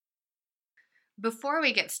Before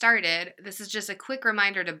we get started, this is just a quick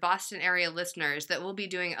reminder to Boston area listeners that we'll be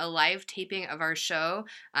doing a live taping of our show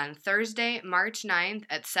on Thursday, March 9th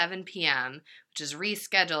at 7 p.m., which is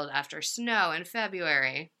rescheduled after snow in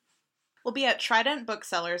February. We'll be at Trident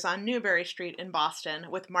Booksellers on Newbury Street in Boston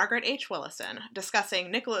with Margaret H. Willison discussing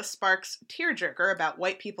Nicholas Sparks' tearjerker about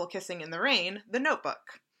white people kissing in the rain, The Notebook.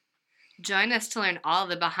 Join us to learn all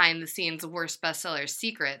the behind-the-scenes worst bestseller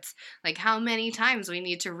secrets, like how many times we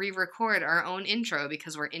need to re-record our own intro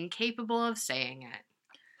because we're incapable of saying it.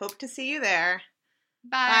 Hope to see you there.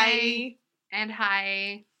 Bye. And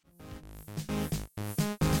hi.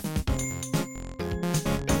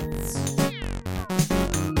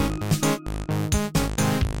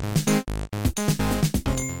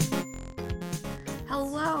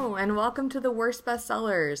 Hello, and welcome to The Worst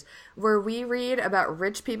Bestsellers, where we read about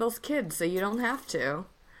rich people's kids so you don't have to.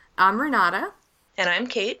 I'm Renata. And I'm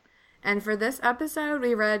Kate. And for this episode,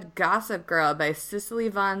 we read Gossip Girl by Cicely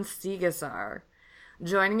von Stiegesar.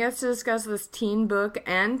 Joining us to discuss this teen book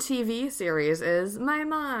and TV series is my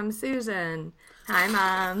mom, Susan. Hi,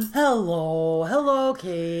 Mom. Hello. Hello,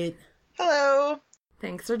 Kate. Hello.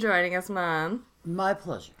 Thanks for joining us, Mom. My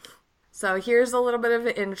pleasure. So here's a little bit of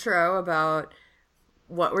an intro about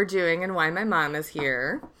what we're doing and why my mom is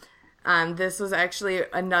here. This was actually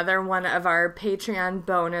another one of our Patreon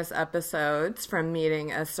bonus episodes from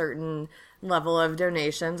meeting a certain level of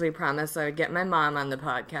donations. We promised I would get my mom on the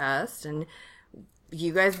podcast, and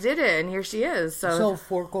you guys did it, and here she is. So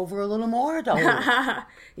fork over a little more, don't we?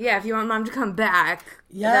 Yeah, if you want Mom to come back.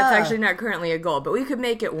 Yeah. That's actually not currently a goal, but we could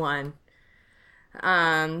make it one.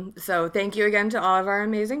 So thank you again to all of our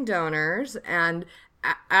amazing donors, and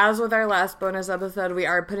as with our last bonus episode, we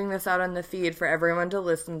are putting this out on the feed for everyone to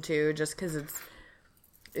listen to, just because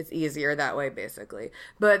it's easier that way, basically.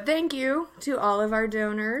 But thank you to all of our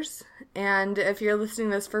donors, and if you're listening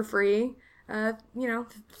to this for free, thank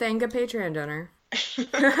a Patreon donor.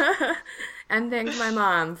 And thank my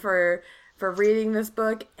mom for reading this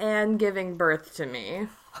book and giving birth to me.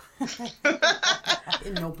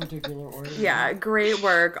 In no particular order. Yeah, great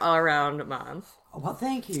work all around, Mom. Well,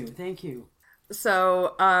 thank you. Thank you.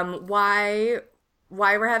 So, why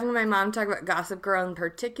we're having my mom talk about Gossip Girl in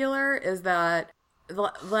particular is that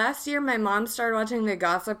last year my mom started watching the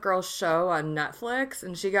Gossip Girl show on Netflix,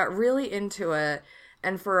 and she got really into it.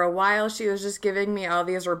 And for a while, she was just giving me all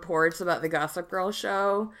these reports about the Gossip Girl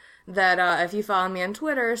show that if you follow me on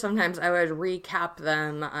Twitter, sometimes I would recap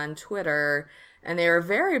them on Twitter, and they were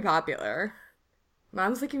very popular.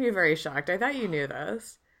 Mom's looking at me very shocked. I thought you knew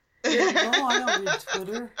this. Oh, I don't read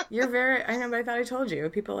Twitter. I know, but I thought I told you.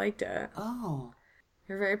 People liked it. Oh.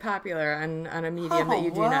 You're very popular on a medium that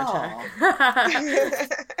you do not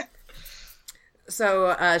check.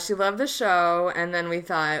 So she loved the show, and then we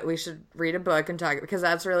thought we should read a book and talk, because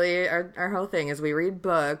that's really our whole thing, is we read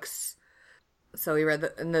books. So we read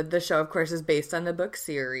the show, of course, is based on the book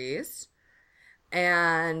series.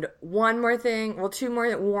 And one more thing, well, two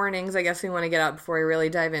more warnings I guess we want to get out before we really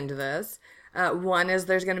dive into this. One is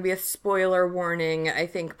there's going to be a spoiler warning, I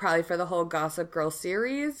think, probably for the whole Gossip Girl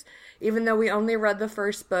series. Even though we only read the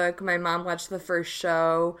first book, my mom watched the first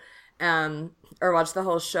show, or watched the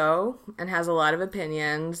whole show, and has a lot of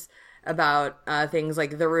opinions about things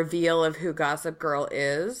like the reveal of who Gossip Girl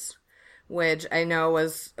is, which I know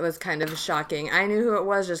was kind of shocking. I knew who it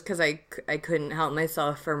was just because I couldn't help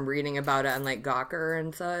myself from reading about it on, like, Gawker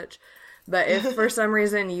and such. But if for some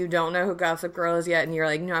reason you don't know who Gossip Girl is yet, and you're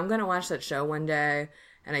like, no, I'm going to watch that show one day,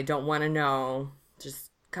 and I don't want to know,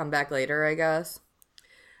 just come back later, I guess.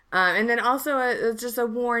 And then also, it's just a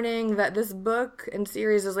warning that this book and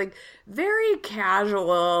series is, like, very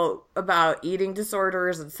casual about eating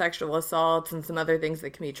disorders and sexual assaults and some other things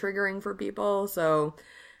that can be triggering for people. So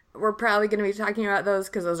we're probably going to be talking about those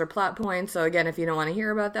because those are plot points. So again, if you don't want to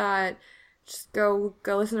hear about that, just go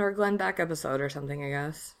listen to our Glenn Beck episode or something, I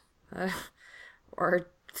guess. Or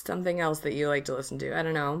something else that you like to listen to. I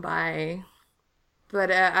don't know. Bye. But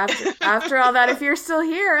after all that, if you're still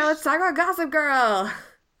here, let's talk about Gossip Girl.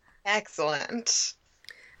 Excellent.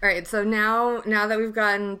 All right, so now that we've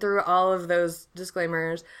gotten through all of those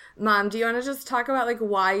disclaimers, Mom, do you want to just talk about, like,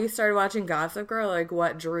 why you started watching Gossip Girl? Like,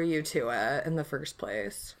 what drew you to it in the first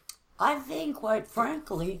place? I think, quite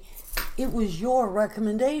frankly, it was your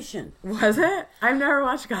recommendation. Was it? I've never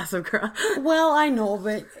watched Gossip Girl. Well, I know,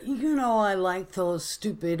 but you know I like those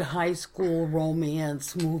stupid high school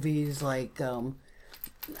romance movies like,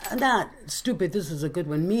 not stupid, this is a good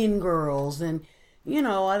one, Mean Girls, and, you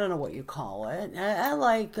know, I don't know what you call it. I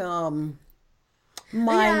like,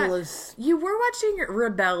 mindless. Yeah, you were watching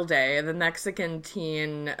Rebelde, the Mexican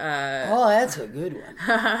teen. Oh, that's a good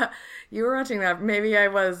one. You were watching that. Maybe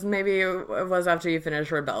it was after you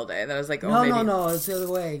finished Rebel Day. That was like, oh, No, it's the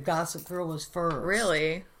other way. Gossip Girl was first.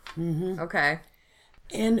 Really? Mm-hmm. Okay.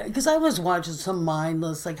 And because I was watching some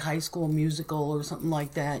mindless, like, High School Musical or something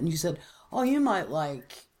like that, and you said, oh, you might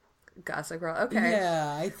like Gossip Girl. Okay.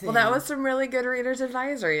 Yeah, I think. Well, that was some really good reader's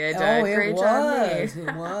advisory. I did. Oh, Great job, me.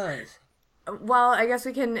 It was. Well, I guess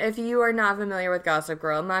we can, if you are not familiar with Gossip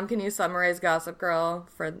Girl, Mom, can you summarize Gossip Girl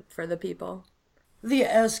for the people? The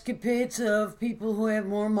escapades of people who have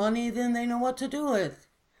more money than they know what to do with.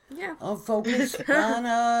 Yeah. Focused on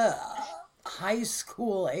a high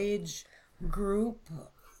school age group.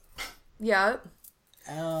 Yeah.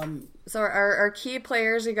 So our key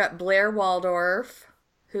players, you got Blair Waldorf,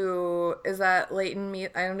 who is that Leighton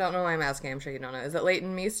I don't know why I'm asking, I'm sure you don't know. Is it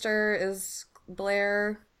Leighton Meester is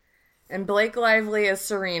Blair? And Blake Lively is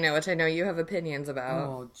Serena, which I know you have opinions about.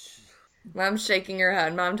 Oh, Mom's shaking her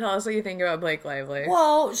head. Mom, tell us what you think about Blake Lively.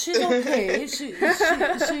 Well, she's okay.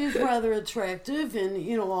 She's rather attractive and,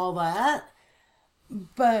 you know, all that.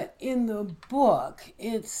 But in the book,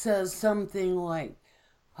 it says something like,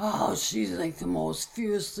 oh, she's like the most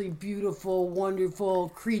fiercely beautiful, wonderful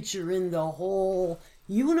creature in the whole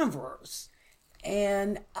universe.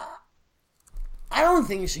 And I don't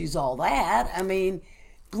think she's all that. I mean,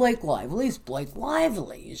 Blake Lively's Blake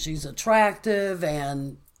Lively. She's attractive,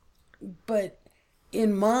 but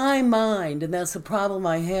in my mind, and that's the problem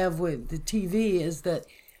I have with the TV, is that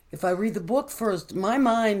if I read the book first, my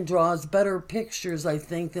mind draws better pictures, I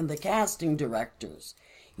think, than the casting directors.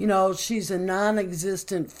 You know, she's a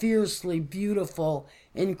non-existent, fiercely beautiful,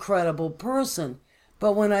 incredible person.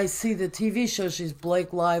 But when I see the TV show, she's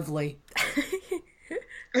Blake Lively.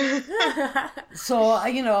 So,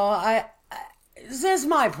 you know, this is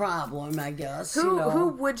my problem, I guess. Who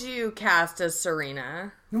would you cast as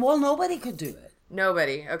Serena? Well, nobody could do it.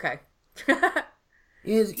 Nobody. Okay.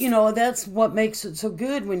 You know, that's what makes it so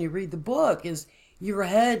good when you read the book, is your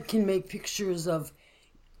head can make pictures of,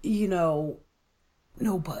 you know,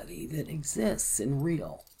 nobody that exists in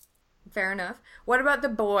real. Fair enough. What about the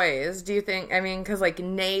boys? Do you think, I mean, because like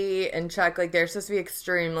Nate and Chuck, like they're supposed to be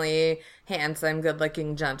extremely handsome,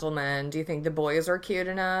 good-looking gentlemen. Do you think the boys were cute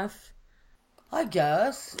enough? I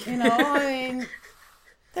guess. You know, I mean,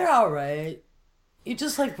 they're all right. You're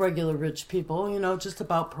just like regular rich people, you know, just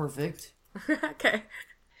about perfect. Okay.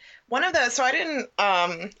 One of the, so I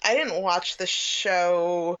didn't watch the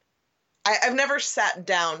show. I've never sat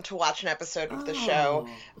down to watch an episode of the show,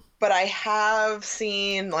 but I have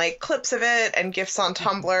seen like clips of it and GIFs on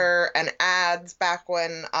Tumblr and ads back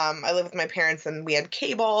when I lived with my parents and we had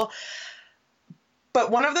cable.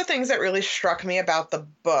 But one of the things that really struck me about the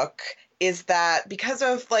book is that because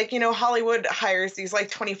of, like, you know, Hollywood hires these like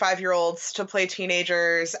 25-year-olds to play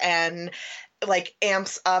teenagers and like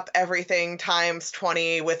amps up everything times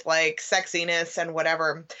 20 with like sexiness and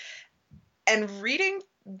whatever. And reading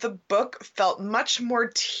the book felt much more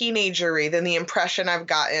teenagery than the impression I've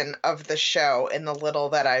gotten of the show in the little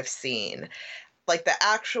that I've seen. Like the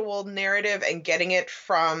actual narrative and getting it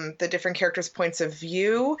from the different characters' points of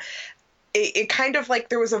view, it kind of like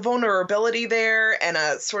there was a vulnerability there and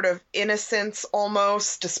a sort of innocence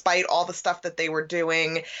almost, despite all the stuff that they were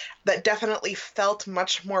doing, that definitely felt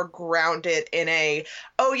much more grounded in a,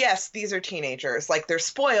 oh yes, these are teenagers. Like they're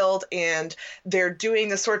spoiled and they're doing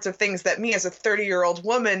the sorts of things that me as a 30-year-old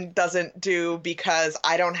woman doesn't do because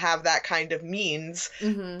I don't have that kind of means,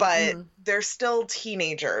 but they're still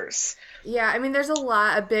teenagers. Yeah, I mean, there's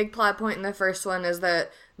a big plot point in the first one is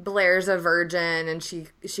that Blair's a virgin and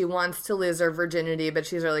she wants to lose her virginity, but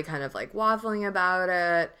she's really kind of like waffling about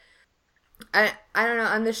it. I don't know.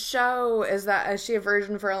 On the show, is she a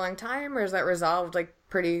virgin for a long time, or is that resolved like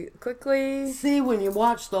pretty quickly? See, when you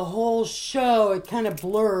watch the whole show, it kind of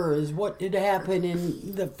blurs what did happen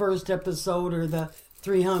in the first episode or the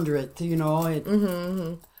 300th, you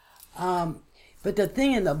know. But the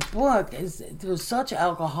thing in the book is there's such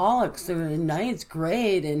alcoholics. They're in ninth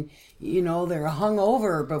grade and, you know, they're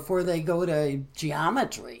hungover before they go to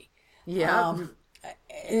geometry. Yeah.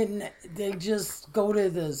 And they just go to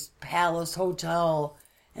this palace hotel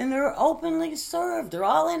and they're openly served. They're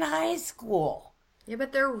all in high school. Yeah,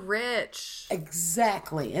 but they're rich.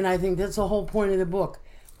 Exactly. And I think that's the whole point of the book.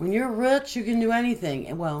 When you're rich, you can do anything.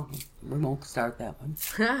 And, well, we won't start that one.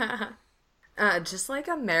 Just like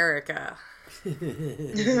America.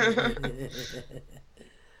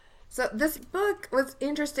 So this book was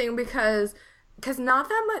interesting because Because not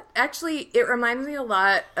that much. Actually, it reminds me a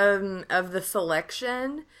lot of The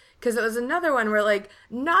Selection. Because it was another one where, like,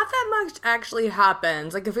 not that much actually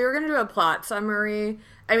happens. Like, if we were going to do a plot summary,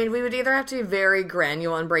 I mean, we would either have to be very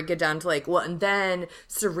granular and break it down to, like, well, and then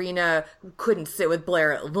Serena couldn't sit with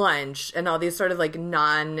Blair at lunch and all these sort of, like,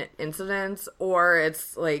 non-incidents, or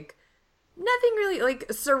it's, like, nothing really.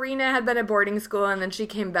 Like, Serena had been at boarding school and then she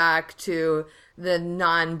came back to the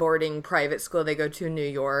non-boarding private school they go to in New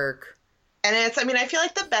York. And I feel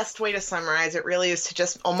like the best way to summarize it really is to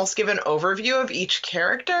just almost give an overview of each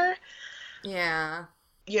character. Yeah.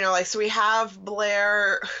 You know, like, so we have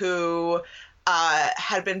Blair, who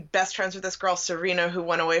had been best friends with this girl, Serena, who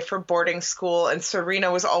went away for boarding school, and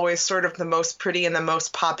Serena was always sort of the most pretty and the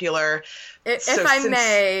most popular. If I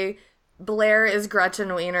may, Blair is Gretchen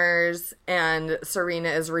Wieners, and Serena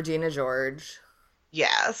is Regina George.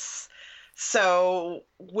 Yes. So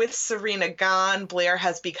with Serena gone, Blair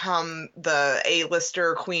has become the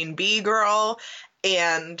A-lister queen bee girl,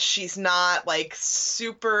 and she's not, like,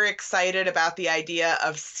 super excited about the idea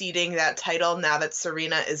of ceding that title now that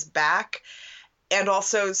Serena is back. And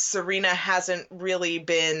also, Serena hasn't really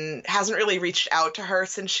reached out to her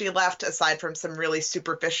since she left, aside from some really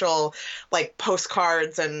superficial, like,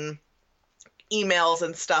 postcards and emails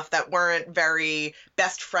and stuff that weren't very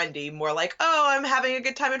best friendy, more like, oh, I'm having a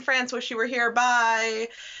good time in France, wish you were here, bye.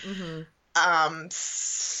 Mm-hmm.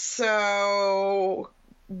 So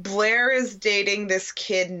Blair is dating this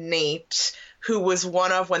kid, Nate, who was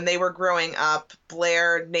one of, when they were growing up,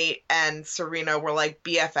 Blair, Nate, and Serena were like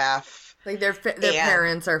BFF. Like, their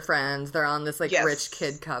parents are friends. They're on this, like, yes. rich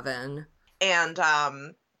kid coven. And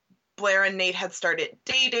Blair and Nate had started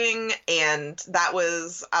dating, and that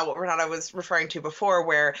was what Renata was referring to before,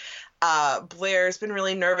 where Blair's been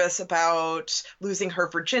really nervous about losing her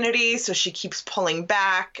virginity, so she keeps pulling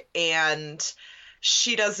back, and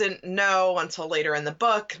she doesn't know until later in the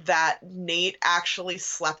book that Nate actually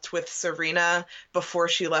slept with Serena before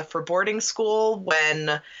she left for boarding school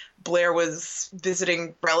when Blair was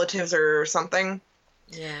visiting relatives or something.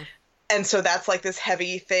 Yeah. And so that's, like, this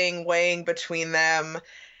heavy thing weighing between them.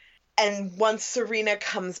 And once Serena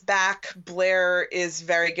comes back, Blair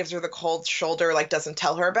gives her the cold shoulder, like, doesn't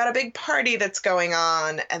tell her about a big party that's going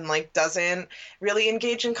on, and, like, doesn't really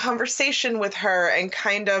engage in conversation with her, and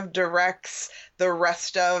kind of directs the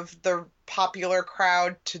rest of the popular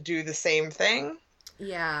crowd to do the same thing.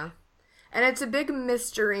 Yeah. And it's a big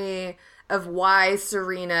mystery of why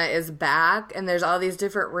Serena is back, and there's all these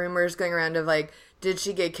different rumors going around of, like, did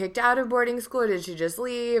she get kicked out of boarding school, or did she just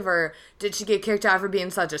leave, or did she get kicked out for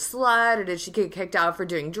being such a slut, or did she get kicked out for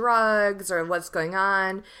doing drugs, or what's going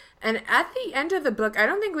on? And at the end of the book, I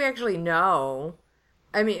don't think we actually know.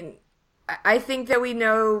 I mean, I think that we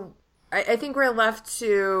know, I think we're left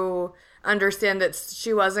to understand that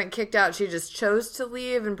she wasn't kicked out, she just chose to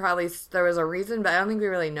leave, and probably there was a reason, but I don't think we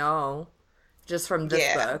really know, just from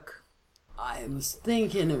this book. I was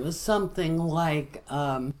thinking it was something like,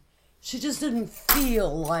 she just didn't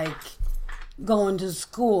feel like going to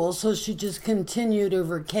school, so she just continued her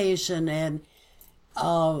vacation, and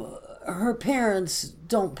her parents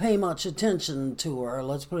don't pay much attention to her,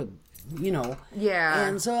 let's put it, Yeah.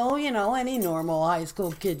 And so, any normal high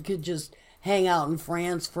school kid could just hang out in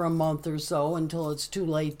France for a month or so until it's too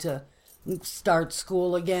late to start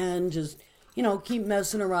school again. Just, keep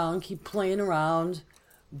messing around, keep playing around,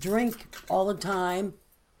 drink all the time.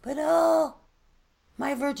 But,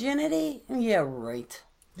 my virginity? Yeah, right.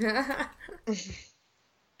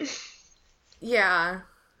 Yeah.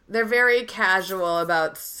 They're very casual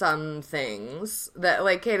about some things that,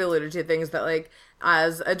 like Kate alluded to, things that, like,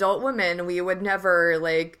 as adult women, we would never,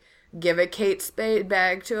 like, give a Kate Spade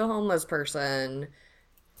bag to a homeless person.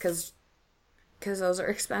 Because those are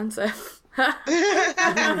expensive. I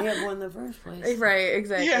didn't have one in the first place. Right,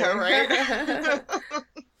 exactly. Yeah, right.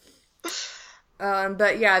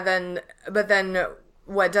 But then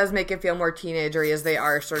what does make it feel more teenagery is they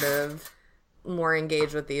are sort of more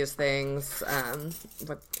engaged with these things,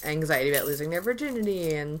 with anxiety about losing their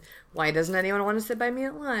virginity, and why doesn't anyone want to sit by me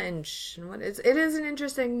at lunch? And it is an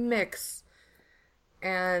interesting mix.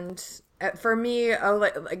 And for me,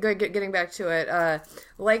 getting back to it,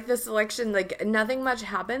 like The Selection, like, nothing much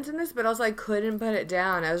happens in this, but also I couldn't put it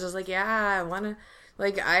down. I was just like, yeah, I want to,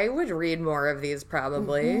 like, I would read more of these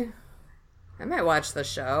probably. Mm-hmm. I might watch the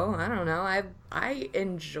show. I don't know. I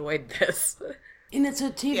enjoyed this. And it's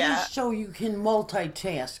a TV show you can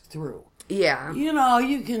multitask through. Yeah.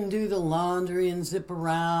 You can do the laundry and zip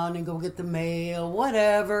around and go get the mail,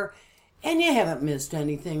 whatever. And you haven't missed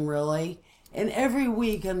anything, really. And every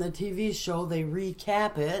week on the TV show, they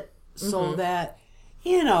recap it so that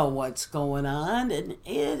you know what's going on. And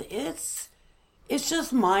it's It's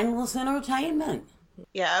just mindless entertainment.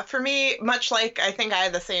 Yeah, for me, much like I think I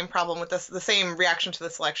had the same problem with this, the same reaction to the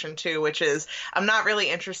selection too, which is I'm not really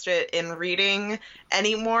interested in reading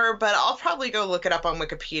anymore, but I'll probably go look it up on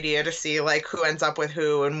Wikipedia to see like who ends up with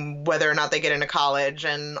who and whether or not they get into college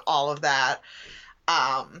and all of that.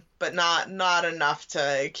 But not enough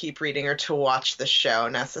to keep reading or to watch the show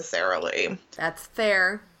necessarily. That's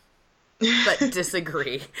fair, but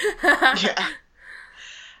disagree. Yeah.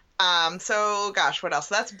 So gosh, what else?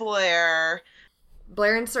 That's Blair.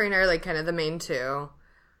 Blair and Serena are like kind of the main two.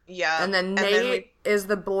 Yeah. And then Nate is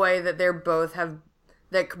the boy that they're both have,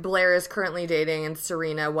 that Blair is currently dating and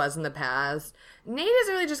Serena was in the past. Nate is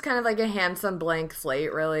really just kind of like a handsome blank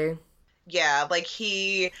slate, really. Yeah, like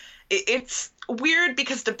it's weird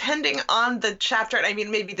because depending on the chapter, and I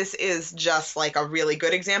mean, maybe this is just like a really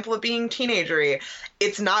good example of being teenagery,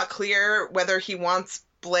 it's not clear whether he wants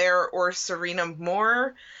Blair or Serena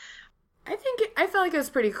more. I felt like it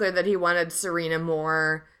was pretty clear that he wanted Serena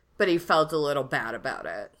more, but he felt a little bad about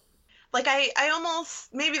it. Like, I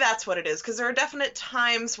almost, maybe that's what it is, because there are definite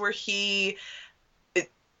times where he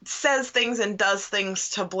says things and does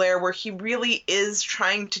things to Blair where he really is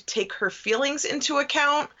trying to take her feelings into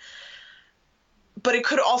account. But it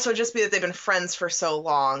could also just be that they've been friends for so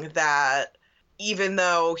long that even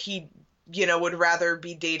though he, would rather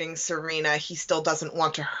be dating Serena, he still doesn't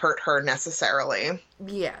want to hurt her necessarily.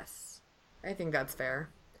 Yes. I think that's fair.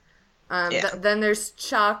 Yeah. Then there's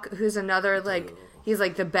Chuck, who's another, like, he's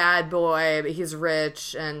like the bad boy, but he's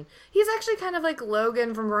rich, and he's actually kind of like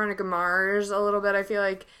Logan from Veronica Mars a little bit, I feel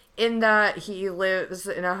like, in that he lives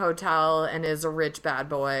in a hotel and is a rich bad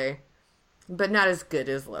boy, but not as good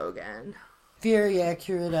as Logan. Very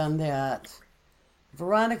accurate on that.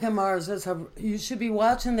 Veronica Mars you should be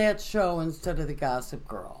watching that show instead of the Gossip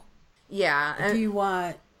Girl. Yeah. If you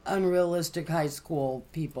want unrealistic high school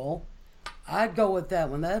people, I'd go with that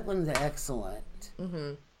one. That one's excellent.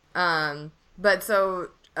 Mm-hmm. But so,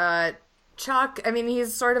 Chuck, I mean,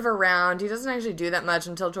 he's sort of around. He doesn't actually do that much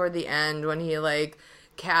until toward the end when he, like,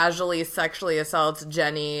 casually sexually assaults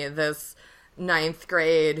Jenny, this ninth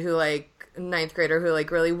grader who, like,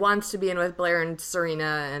 really wants to be in with Blair and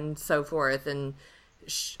Serena and so forth. And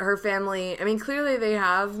her family, I mean, clearly they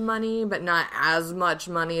have money, but not as much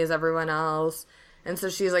money as everyone else. And so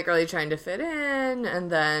she's, like, really trying to fit in,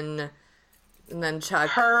 and then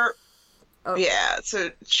Chuck... Yeah, so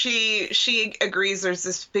she agrees there's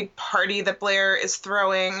this big party that Blair is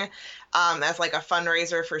throwing as, like, a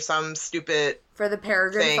fundraiser for some stupid For the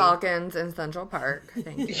Peregrine thing. Falcons in Central Park.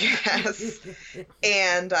 Thank you. Yes.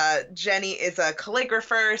 And Jenny is a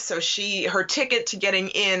calligrapher, so her ticket to getting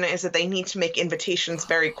in is that they need to make invitations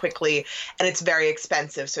very quickly, and it's very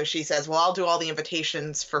expensive. So she says, well, I'll do all the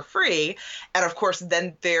invitations for free. And, of course,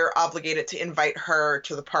 then they're obligated to invite her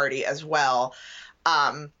to the party as well.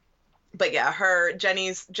 But yeah,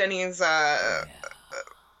 Jenny's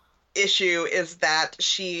issue is that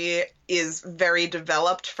she is very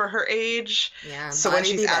developed for her age. Yeah. So when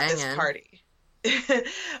she's at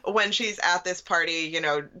this party,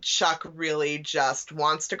 Chuck really just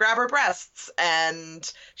wants to grab her breasts,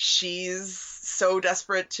 and she's so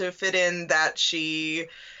desperate to fit in that she.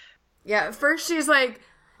 Yeah. At first she's like,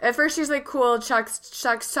 cool.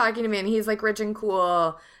 Chuck's talking to me, and he's like rich and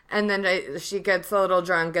cool. And then she gets a little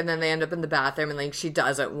drunk, and then they end up in the bathroom, and like she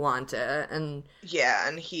doesn't want it. And yeah,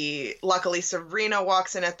 and luckily Serena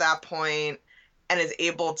walks in at that point and is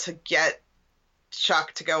able to get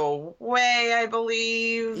Chuck to go away, I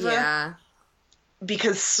believe. Yeah.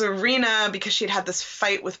 Because she'd had this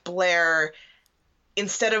fight with Blair,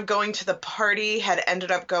 instead of going to the party, had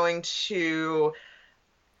ended up going to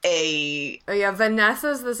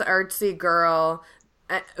Vanessa's this artsy girl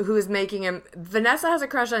who's making him. Vanessa has a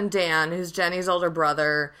crush on Dan, who's Jenny's older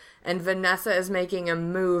brother, and Vanessa is making a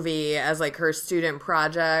movie as like her student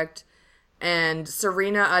project. And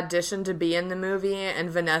Serena auditioned to be in the movie, and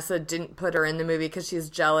Vanessa didn't put her in the movie because she's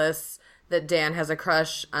jealous that Dan has a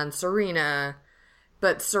crush on Serena.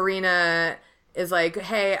 But Serena is like,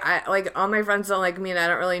 hey, all my friends don't like me, and I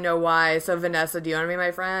don't really know why. So Vanessa, do you want to be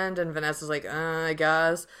my friend? And Vanessa's like, I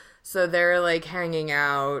guess. So they're like hanging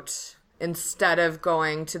out instead of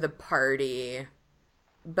going to the party.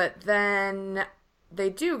 But then they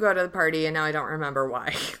do go to the party, and now I don't remember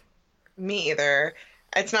why. Me either.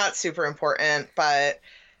 It's not super important, but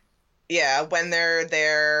yeah, when they're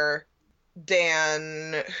there,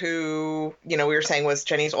 Dan, who, we were saying was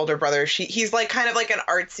Jenny's older brother, he's like kind of like an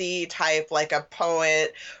artsy type, like a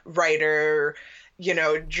poet, writer,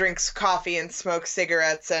 drinks coffee and smokes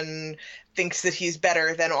cigarettes and thinks that he's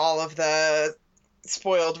better than all of the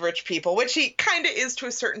spoiled rich people, which he kind of is to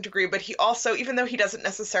a certain degree, but he also, even though he doesn't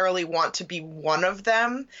necessarily want to be one of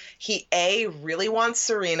them, he A, really wants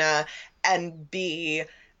Serena, and B,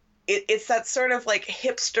 it's that sort of like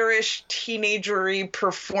hipsterish, teenagery,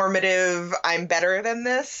 performative, I'm better than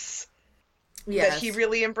this. Yes. That he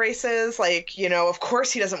really embraces. Like, you know, of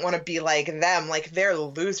course he doesn't want to be like them. Like, they're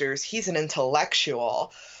losers. He's an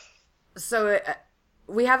intellectual. So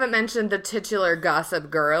we haven't mentioned the titular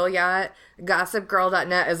Gossip Girl yet.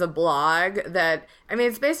 GossipGirl.net is a blog that, I mean,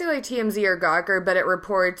 it's basically TMZ or Gawker, but it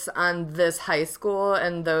reports on this high school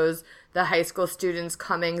and the high school students'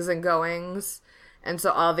 comings and goings. And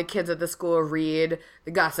so all the kids at the school read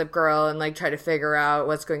the Gossip Girl and, like, try to figure out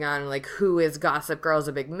what's going on. Like, who is Gossip Girl is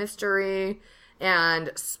a big mystery.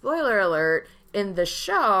 And, spoiler alert, in the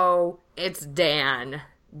show, it's Dan.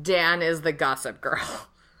 Dan is the Gossip Girl.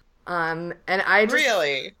 And I just...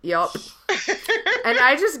 Really? Yup. And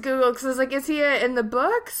I just Googled, because I was like, is he in the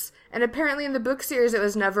books? And apparently in the book series, it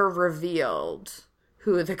was never revealed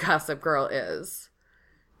who the Gossip Girl is.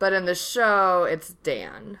 But in the show, it's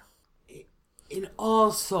Dan. And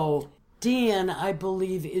also, Dan, I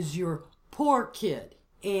believe, is your poor kid.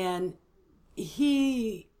 And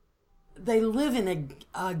they live in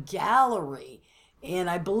a gallery. And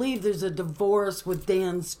I believe there's a divorce with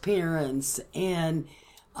Dan's parents. And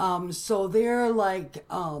so they're like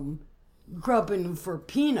grubbing for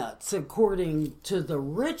peanuts, according to the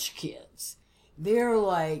rich kids. They're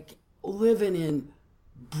like living in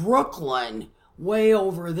Brooklyn, way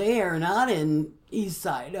over there, not in East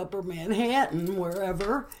Side, Upper Manhattan,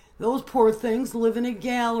 wherever. Those poor things live in a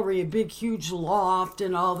gallery, a big, huge loft,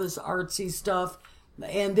 and all this artsy stuff.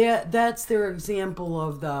 And that's their example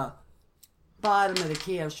of the bottom of the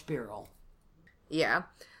cash barrel. Yeah.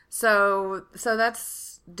 So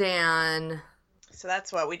that's Dan. So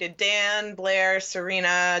that's what we did. Dan, Blair,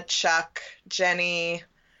 Serena, Chuck, Jenny,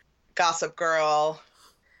 Gossip Girl,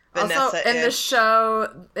 Vanessa. Also,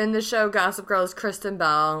 in the show, Gossip Girl is Kristen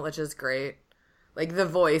Bell, which is great. Like, the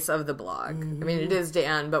voice of the blog. Mm-hmm. I mean, it is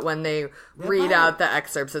Dan, but when they read out the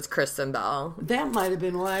excerpts, it's Kristen Bell. That might have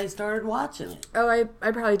been why I started watching it. Oh, I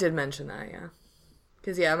probably did mention that, yeah.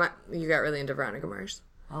 Because, yeah, you got really into Veronica Mars.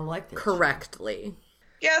 I like that. Correctly.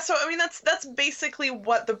 Yeah, so, I mean, that's basically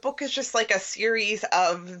what the book is, just like a series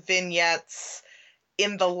of vignettes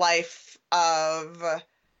in the life of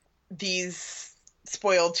these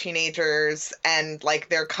spoiled teenagers and, like,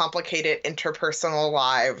 their complicated interpersonal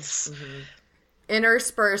lives. Mm-hmm.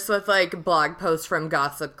 Interspersed with, like, blog posts from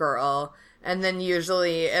Gossip Girl, and then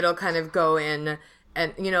usually it'll kind of go in,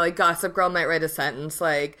 and, you know, like, Gossip Girl might write a sentence,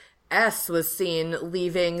 like, S was seen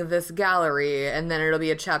leaving this gallery, and then it'll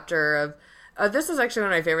be a chapter of, this is actually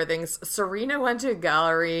one of my favorite things, Serena went to a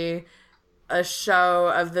gallery, a show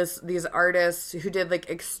of these artists who did, like,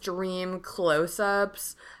 extreme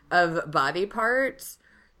close-ups of body parts,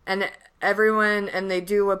 and they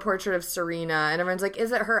do a portrait of Serena, and everyone's like,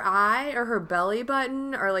 is it her eye or her belly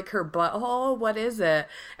button or, like, her butthole? What is it?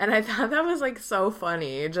 And I thought that was, like, so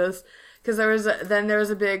funny, just because there was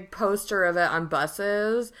a big poster of it on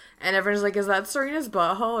buses, and everyone's like, is that Serena's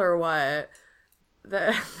butthole or what?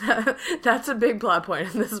 That's a big plot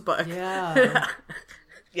point in this book. Yeah.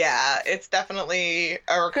 Yeah, it's definitely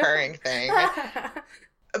a recurring thing.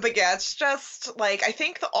 But yeah, it's just, like, I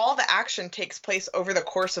think all the action takes place over the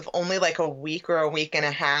course of only, like, a week or a week and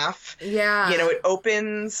a half. Yeah. You know, it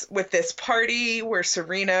opens with this party where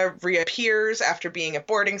Serena reappears after being at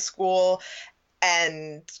boarding school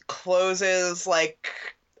and closes, like,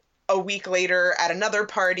 a week later at another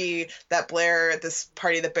party that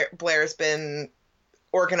Blair's been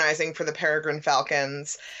organizing for the Peregrine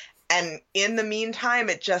Falcons. And in the meantime,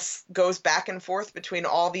 it just goes back and forth between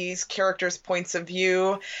all these characters' points of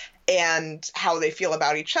view and how they feel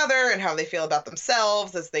about each other and how they feel about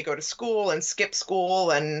themselves as they go to school and skip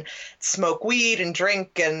school and smoke weed and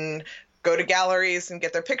drink and go to galleries and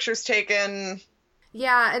get their pictures taken.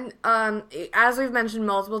 Yeah, and as we've mentioned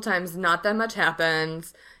multiple times, not that much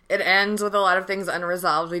happens. It ends with a lot of things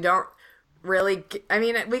unresolved. We don't really, I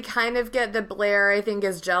mean, we kind of get that Blair, I think,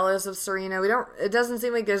 is jealous of Serena. It doesn't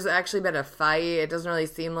seem like there's actually been a fight. It doesn't really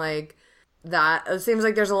seem like that. It seems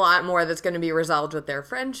like there's a lot more that's going to be resolved with their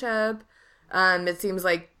friendship. It seems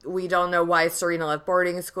like we don't know why Serena left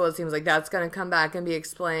boarding school. It seems like that's going to come back and be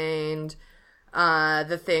explained.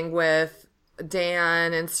 The thing with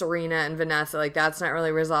Dan and Serena and Vanessa, like, that's not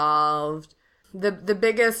really resolved.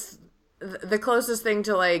 The closest thing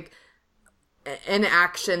to, like, an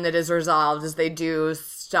action that is resolved is they do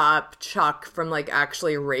stop Chuck from, like,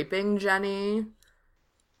 actually raping Jenny.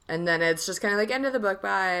 And then it's just kind of like, end of the book,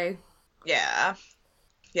 bye. Yeah.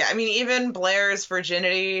 Yeah, I mean, even Blair's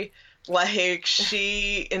virginity Like,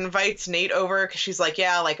 she invites Nate over because she's like,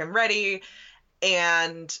 yeah, like, I'm ready.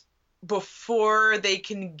 And before they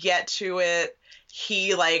can get to it,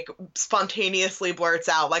 he, like, spontaneously blurts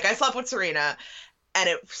out, like, I slept with Serena. And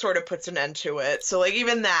it sort of puts an end to it. So, like,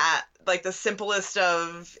 even that, like, the simplest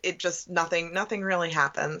of it, just nothing really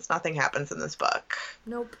happens. Nothing happens in this book.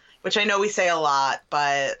 Nope. Which I know we say a lot,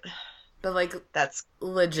 but like, that's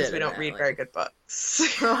legit. Because we don't read very good books.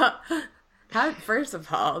 First of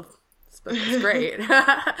all, this book is great.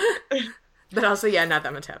 But also, yeah, not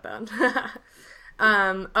that much happened.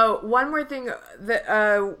 One more thing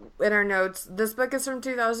that in our notes. This book is from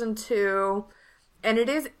 2002, and it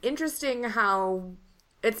is interesting how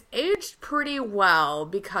it's aged pretty well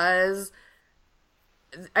because,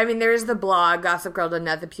 I mean, there is the blog,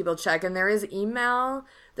 gossipgirl.net, that people check, and there is email.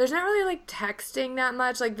 There's not really, like, texting that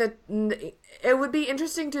much. Like, it would be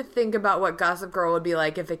interesting to think about what Gossip Girl would be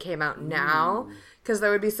like if it came out now, because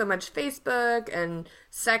there would be so much Facebook and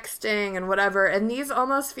sexting and whatever, and these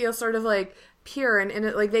almost feel sort of, like, pure, and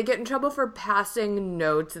it, like, they get in trouble for passing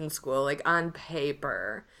notes in school, like, on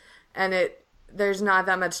paper, and there's not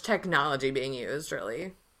that much technology being used,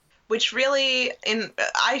 really. Which really,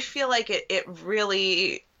 I feel like it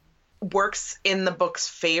really works in the book's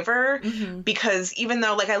favor, because even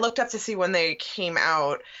though, like, I looked up to see when they came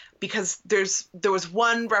out, because there was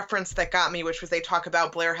one reference that got me, which was they talk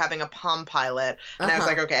about Blair having a Palm Pilot, and I was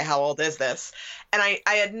like, okay, how old is this? And I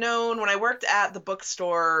had known when I worked at the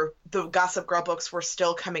bookstore, the Gossip Girl books were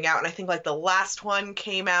still coming out, and I think, like, the last one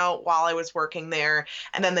came out while I was working there,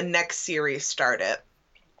 and then the next series started.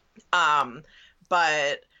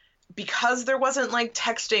 But because there wasn't, like,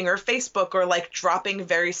 texting or Facebook or, like, dropping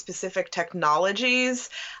very specific technologies,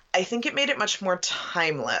 I think it made it much more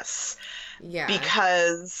timeless. Yeah.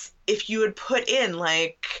 Because if you had put in,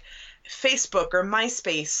 like, Facebook or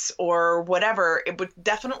MySpace or whatever, it would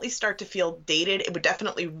definitely start to feel dated. It would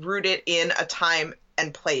definitely root it in a time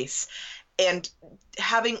and place. And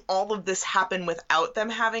having all of this happen without them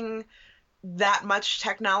having that much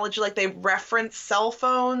technology, like, they reference cell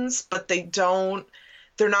phones, but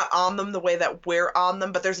they're not on them the way that we're on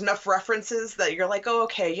them, but there's enough references that you're like, oh,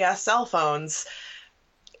 okay, yeah, cell phones.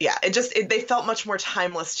 Yeah, they felt much more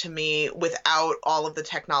timeless to me without all of the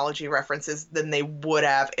technology references than they would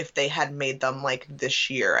have if they had made them, like, this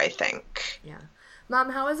year, I think. Yeah. Mom,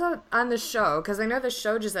 how is that on the show? Because I know the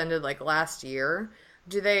show just ended, like, last year.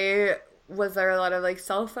 Was there a lot of, like,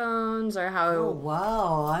 cell phones, or how? Oh,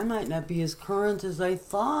 wow, I might not be as current as I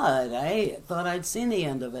thought. I thought I'd seen the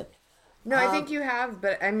end of it. No, I think you have,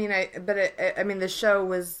 but I mean, the show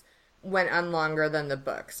went on longer than the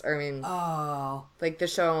books. I mean, like, the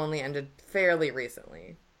show only ended fairly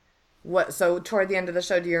recently. So toward the end of the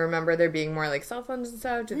show, do you remember there being more, like, cell phones and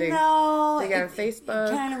stuff? Did they get on Facebook?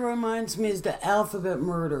 It kind of reminds me of the Alphabet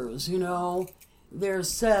Murders, you know? They're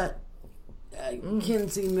set,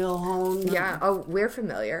 Kinsey Milhone. Yeah, we're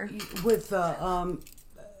familiar. With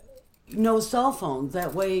no cell phones.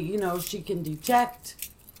 That way, you know, she can detect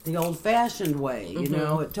the old-fashioned way, you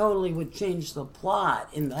know. It totally would change the plot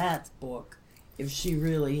in that book if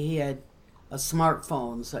he had a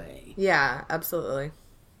smartphone, say. Yeah, absolutely.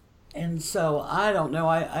 And so, I don't know,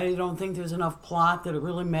 I don't think there's enough plot that it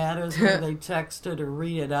really matters whether they text it or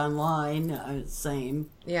read it online. Same.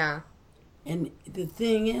 Yeah. And the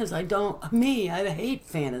thing is, I hate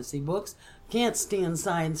fantasy books, can't stand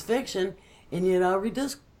science fiction, and, you know, read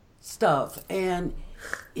this stuff. And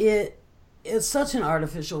it's such an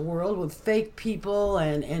artificial world with fake people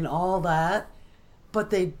and all that. But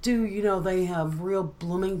they do, you know, they have real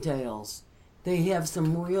Bloomingdale's. They have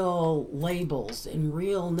some real labels and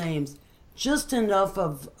real names. Just enough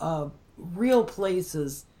of real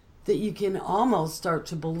places that you can almost start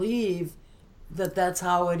to believe that that's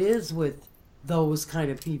how it is with those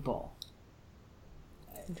kind of people.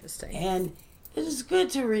 Interesting. And it is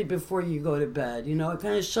good to read before you go to bed. You know, it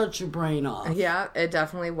kind of shuts your brain off. Yeah, it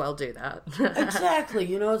definitely will do that. Exactly.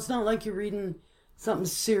 You know, it's not like you're reading something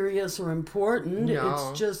serious or important.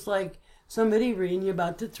 No. It's just like somebody reading you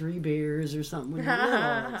about the Three Bears or something when you're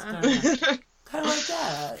little. It's kind of like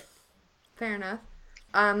that. Fair enough.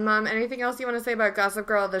 Mom, anything else you want to say about Gossip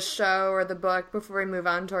Girl, the show, or the book before we move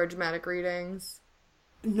on to our dramatic readings?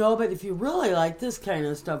 No, but if you really like this kind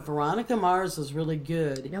of stuff, Veronica Mars is really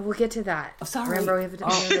good. No, we'll get to that. Oh, sorry. Remember, we have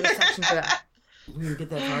a section for that. We didn't get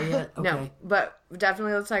that far yet? Okay. No, but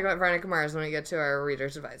definitely let's talk about Veronica Mars when we get to our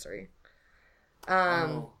reader's advisory.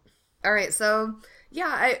 All right, so,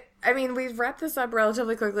 yeah, I mean, we've wrapped this up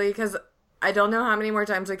relatively quickly because I don't know how many more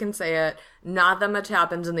times we can say it. Not that much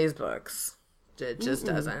happens in these books. It just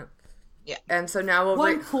doesn't. Yeah. And so now we'll...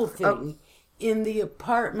 One cool thing, in the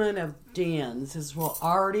apartment of Dan's is, well,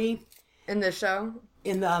 Artie In the show?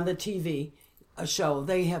 On the TV show,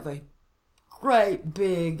 they have a great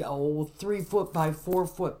big old 3 foot by 4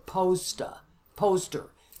 foot poster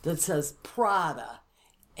that says Prada,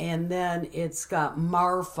 and then it's got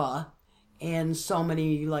Marfa and so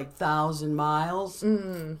many, like, 1,000 miles.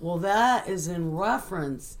 Well, that is in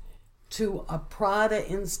reference to a Prada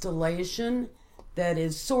installation that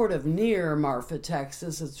is sort of near Marfa,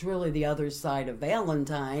 Texas. It's really the other side of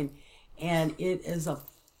Valentine, and it is a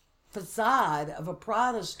facade of a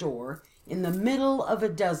Prada store in the middle of a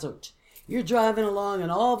desert. You're driving along, and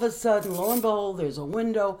all of a sudden, lo and behold, there's a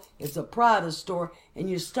window, it's a Prada store, and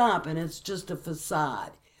you stop, and it's just a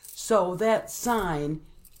facade. So that sign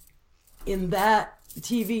in that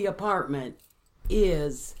TV apartment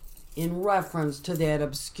is in reference to that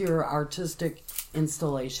obscure artistic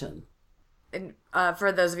installation. And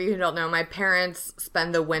for those of you who don't know, my parents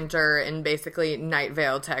spend the winter in basically Night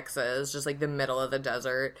Vale, Texas, just like the middle of the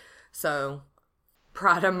desert. So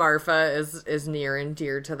Prada Marfa is near and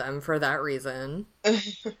dear to them for that reason. And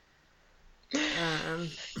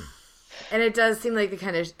it does seem like the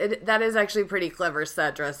kind of... that is actually pretty clever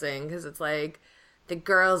set dressing, because it's like, the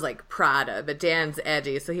girl's like Prada, but Dan's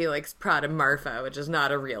edgy, so he likes Prada Marfa, which is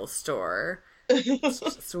not a real store. It's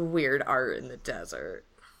just weird art in the desert.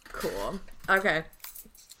 Cool. Okay.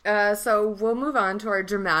 So we'll move on to our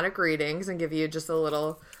dramatic readings and give you just a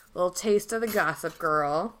little taste of the Gossip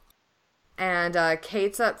Girl. And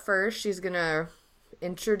Kate's up first. She's going to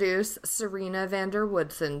introduce Serena van der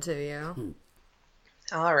Woodsen to you.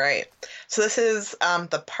 All right. So this is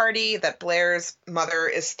the party that Blair's mother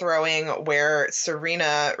is throwing, where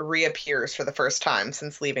Serena reappears for the first time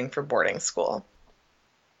since leaving for boarding school.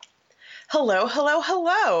 Hello, hello,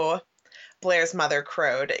 hello, Blair's mother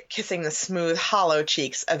crowed, kissing the smooth, hollow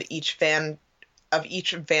cheeks of each van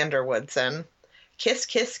der Woodsen. Kiss,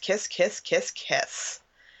 kiss, kiss, kiss, kiss, kiss.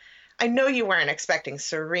 I know you weren't expecting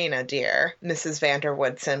Serena, dear, Mrs. van der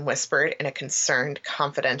Woodsen whispered in a concerned,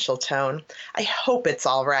 confidential tone. I hope it's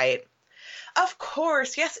all right. Of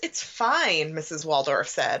course, yes, it's fine, Mrs. Waldorf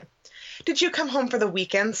said. Did you come home for the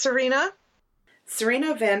weekend, Serena?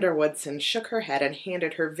 Serena van der Woodsen shook her head and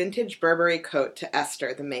handed her vintage Burberry coat to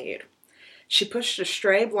Esther, the maid. She pushed a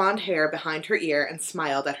stray blonde hair behind her ear and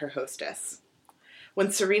smiled at her hostess.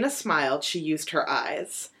 When Serena smiled, she used her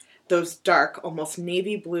eyes. Those dark, almost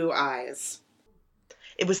navy blue eyes.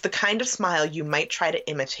 It was the kind of smile you might try to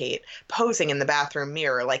imitate, posing in the bathroom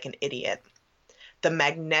mirror like an idiot. The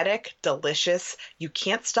magnetic, delicious, you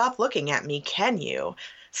can't stop looking at me, can you?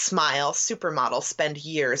 Smile supermodels spend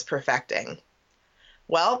years perfecting.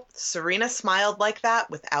 Well, Serena smiled like that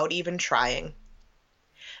without even trying.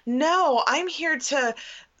 No, I'm here to...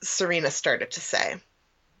 Serena started to say.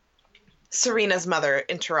 Serena's mother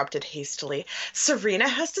interrupted hastily. Serena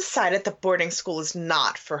has decided that boarding school is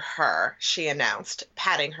not for her, she announced,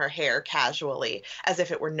 patting her hair casually, as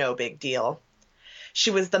if it were no big deal.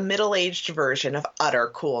 She was the middle-aged version of utter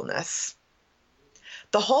coolness.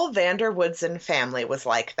 The whole van der Woodsen family was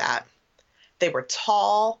like that. They were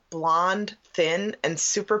tall, blonde, thin, and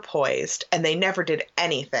super poised, and they never did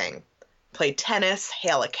anything. Play tennis,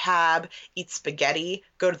 hail a cab, eat spaghetti,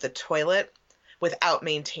 go to the toilet, without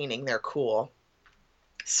maintaining their cool.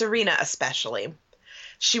 Serena especially.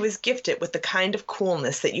 She was gifted with the kind of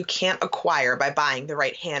coolness that you can't acquire by buying the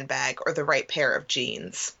right handbag or the right pair of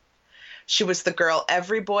jeans. She was the girl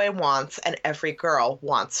every boy wants and every girl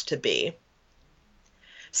wants to be.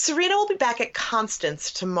 Serena will be back at Constance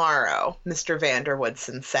tomorrow, Mr. van der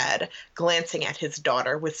Woodsen said, glancing at his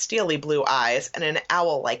daughter with steely blue eyes and an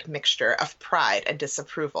owl-like mixture of pride and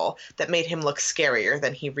disapproval that made him look scarier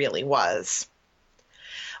than he really was.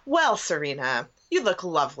 Well, Serena, you look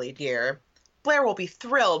lovely, dear. Blair will be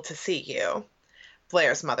thrilled to see you,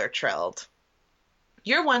 Blair's mother trilled.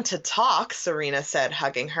 You're one to talk, Serena said,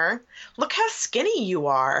 hugging her. Look how skinny you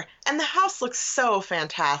are, and the house looks so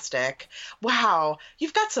fantastic. Wow,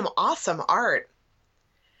 you've got some awesome art.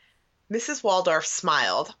 Mrs. Waldorf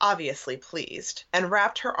smiled, obviously pleased, and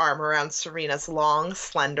wrapped her arm around Serena's long,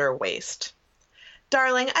 slender waist.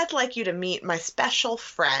 Darling, I'd like you to meet my special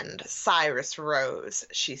friend, Cyrus Rose,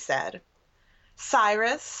 she said.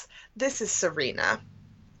 Cyrus, this is Serena.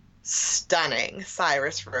 Stunning,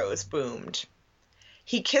 Cyrus Rose boomed.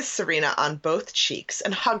 He kissed Serena on both cheeks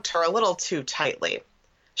and hugged her a little too tightly.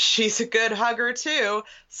 She's a good hugger, too,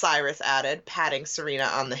 Cyrus added, patting Serena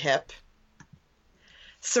on the hip.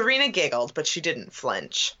 Serena giggled, but she didn't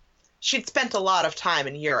flinch. She'd spent a lot of time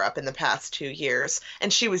in Europe in the past 2 years,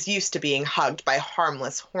 and she was used to being hugged by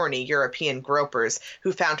harmless, horny European gropers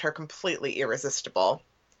who found her completely irresistible.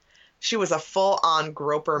 She was a full-on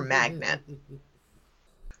groper magnet.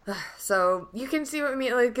 So you can see what I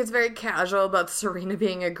mean. Like, it's very casual about Serena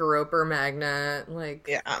being a groper magnet. Like,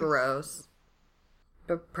 gross.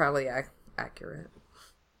 But probably accurate.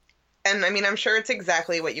 And I mean, I'm sure it's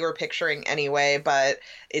exactly what you were picturing anyway, but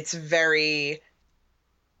it's very,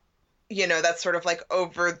 that's sort of like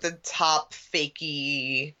over the top,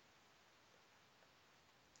 fakey,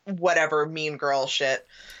 whatever, mean girl shit.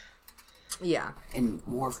 Yeah. And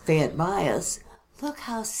more fat bias. Look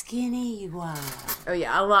how skinny you are. Oh,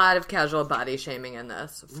 yeah. A lot of casual body shaming in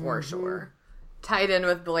this, for sure. Tied in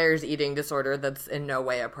with Blair's eating disorder that's in no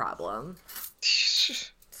way a problem.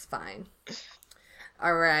 It's fine.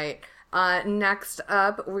 All right. Next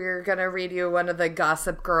up, we're going to read you one of the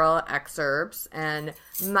Gossip Girl excerpts. And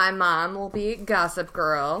my mom will be Gossip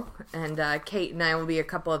Girl. And Kate and I will be a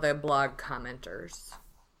couple of the blog commenters.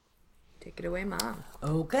 Take it away, Mom.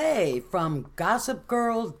 Okay, from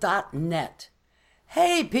gossipgirl.net.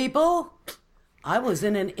 Hey, people! I was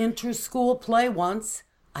in an inter-school play once.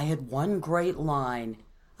 I had one great line.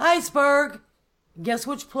 Iceberg! Guess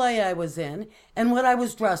which play I was in and what I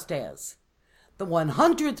was dressed as. The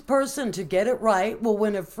 100th person to get it right will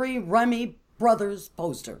win a free Remy Brothers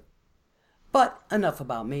poster. But enough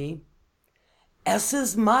about me.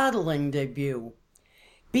 S's modeling debut.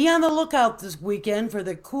 Be on the lookout this weekend for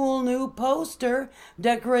the cool new poster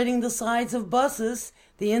decorating the sides of buses,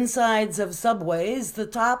 the insides of subways, the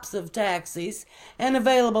tops of taxis, and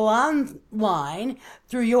available online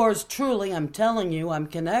through yours truly. I'm telling you, I'm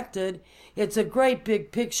connected. It's a great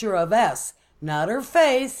big picture of S, not her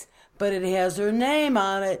face, but it has her name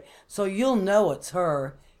on it, so you'll know it's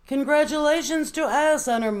her. Congratulations to S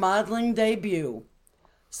on her modeling debut.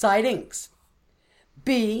 Sightings.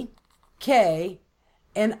 B, K,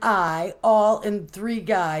 and I, all in 3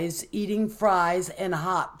 guys, eating fries and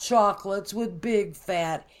hot chocolates with big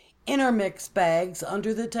fat intermix bags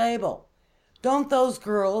under the table. Don't those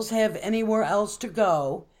girls have anywhere else to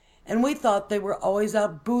go? And we thought they were always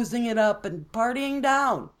out boozing it up and partying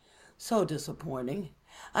down. So disappointing.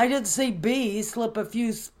 I did see B slip a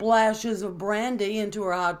few splashes of brandy into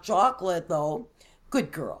her hot chocolate, though.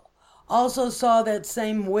 Good girl. Also saw that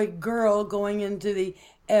same wig girl going into the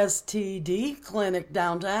STD clinic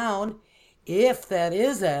downtown. If that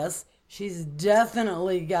is S, she's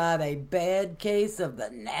definitely got a bad case of the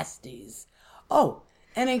nasties. Oh,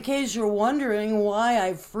 and in case you're wondering why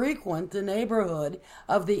I frequent the neighborhood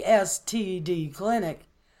of the STD clinic,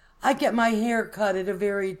 I get my hair cut at a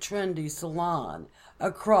very trendy salon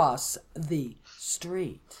across the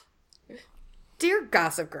street. Dear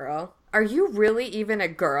Gossip Girl, are you really even a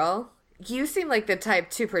girl? You seem like the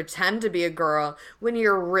type to pretend to be a girl when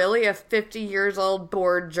you're really a 50 years old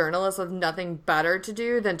bored journalist with nothing better to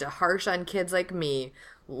do than to harsh on kids like me.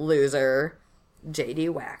 Loser. J.D.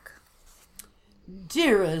 Wack.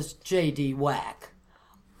 Dearest J.D. Wack,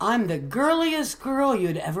 I'm the girliest girl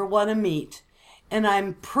you'd ever want to meet. And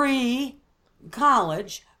I'm pre-college,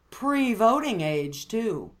 pre-voting age,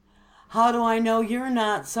 too. How do I know you're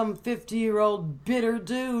not some 50-year-old bitter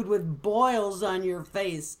dude with boils on your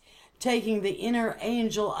face, taking the inner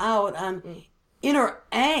angel out on inner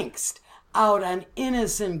angst out on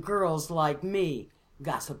innocent girls like me,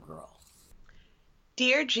 Gossip Girl?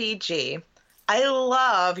 Dear Gigi, I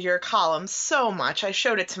love your column so much I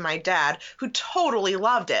showed it to my dad, who totally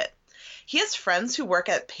loved it. He has friends who work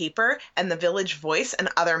at Paper and the Village Voice and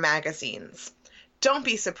other magazines. Don't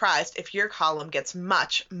be surprised if your column gets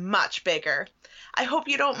much, much bigger. I hope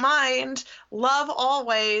you don't mind. Love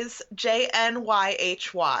always,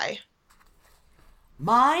 JNYHY.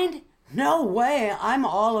 Mind? No way. I'm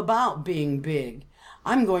all about being big.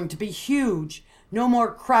 I'm going to be huge. No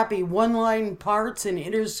more crappy one-line parts in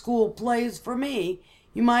inter-school plays for me.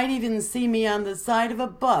 You might even see me on the side of a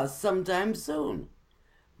bus sometime soon.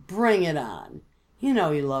 Bring it on. You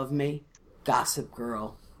know you love me. Gossip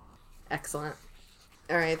Girl. Excellent.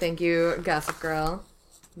 All right, thank you, Gossip Girl,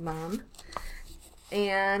 Mom.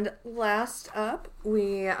 And last up,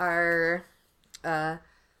 we are going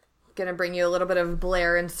to bring you a little bit of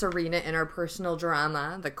Blair and Serena interpersonal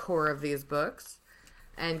drama, the core of these books.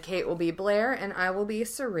 And Kate will be Blair, and I will be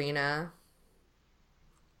Serena.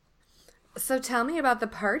 So tell me about the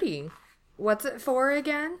party. What's it for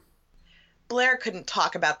again? Blair couldn't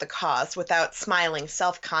talk about the cause without smiling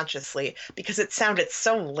self-consciously because it sounded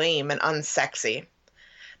so lame and unsexy.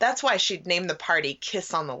 That's why she'd named the party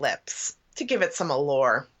Kiss on the Lips, to give it some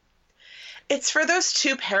allure. It's for those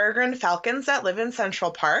 2 peregrine falcons that live in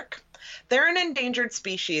Central Park. They're an endangered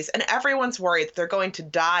species, and everyone's worried that they're going to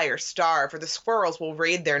die or starve, or the squirrels will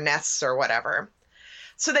raid their nests or whatever.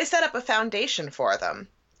 So they set up a foundation for them,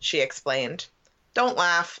 she explained. Don't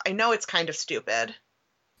laugh. I know it's kind of stupid.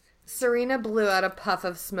 Serena blew out a puff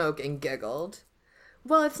of smoke and giggled.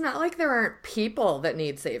 Well, it's not like there aren't people that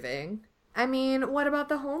need saving. I mean, what about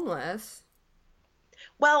the homeless?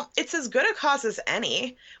 Well, it's as good a cause as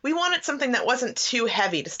any. We wanted something that wasn't too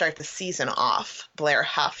heavy to start the season off, Blair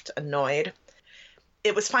huffed, annoyed.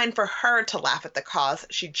 It was fine for her to laugh at the cause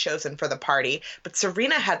she'd chosen for the party, but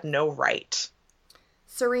Serena had no right.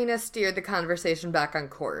 Serena steered the conversation back on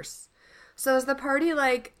course. So is the party,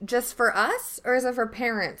 like, just for us, or is it for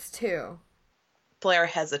parents, too? Blair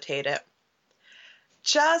hesitated.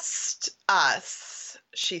 Just us,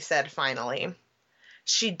 she said finally.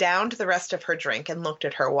 She downed the rest of her drink and looked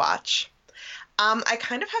at her watch. I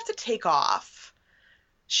kind of have to take off.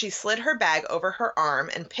 She slid her bag over her arm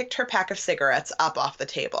and picked her pack of cigarettes up off the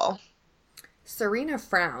table. Serena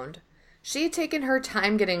frowned. She had taken her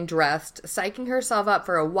time getting dressed, psyching herself up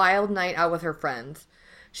for a wild night out with her friends.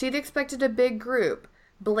 She'd expected a big group.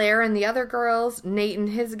 Blair and the other girls, Nate and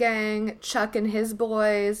his gang, Chuck and his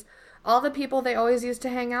boys, all the people they always used to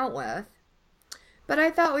hang out with. But I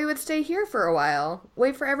thought we would stay here for a while,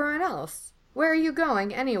 wait for everyone else. Where are you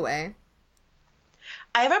going, anyway?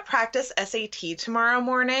 I have a practice SAT tomorrow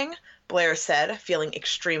morning, Blair said, feeling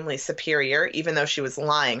extremely superior, even though she was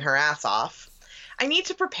lying her ass off. I need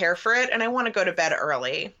to prepare for it, and I want to go to bed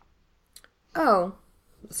early. Oh,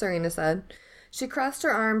 Serena said. She crossed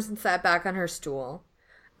her arms and sat back on her stool.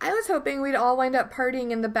 I was hoping we'd all wind up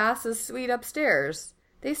partying in the Bass's suite upstairs.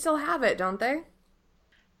 They still have it, don't they?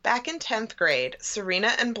 Back in 10th grade,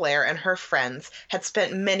 Serena and Blair and her friends had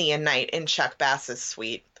spent many a night in Chuck Bass's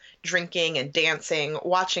suite, drinking and dancing,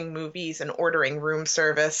 watching movies and ordering room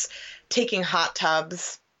service, taking hot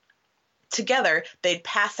tubs. Together, they'd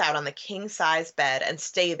pass out on the king-size bed and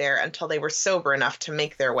stay there until they were sober enough to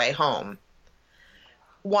make their way home.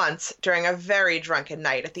 Once, during a very drunken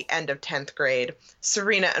night at the end of 10th grade,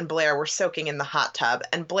 Serena and Blair were soaking in the hot tub,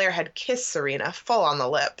 and Blair had kissed Serena full on the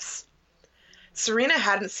lips. Serena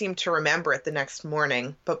hadn't seemed to remember it the next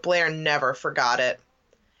morning, but Blair never forgot it.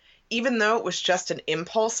 Even though it was just an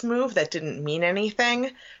impulse move that didn't mean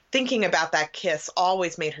anything, thinking about that kiss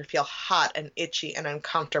always made her feel hot and itchy and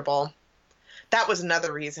uncomfortable. That was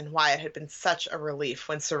another reason why it had been such a relief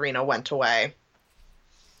when Serena went away.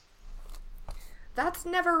 That's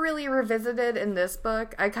never really revisited in this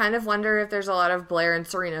book. I kind of wonder if there's a lot of Blair and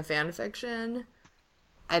Serena fan fiction.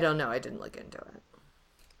 I don't know. I didn't look into it.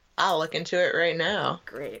 I'll look into it right now.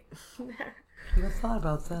 Great. Never thought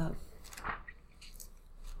about that.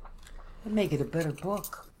 That'd make it a better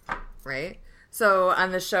book. Right? So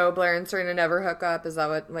on the show, Blair and Serena never hook up. Is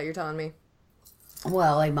that what you're telling me?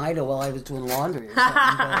 Well, I might have while I was doing laundry or something,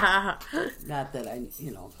 but not that I,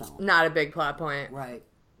 no. Not a big plot point. Right.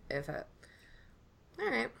 If it. All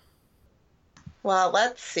right. Well,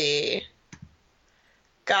 let's see.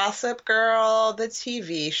 Gossip Girl, the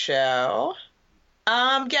TV show.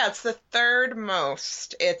 Yeah, it's the third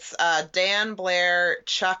most. It's Dan Blair,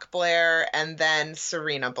 Chuck Blair, and then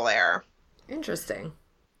Serena Blair. Interesting.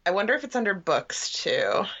 I wonder if it's under books,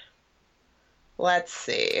 too. Let's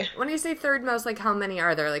see. When you say third most, like, how many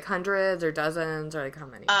are there? Like, hundreds or dozens, or, like, how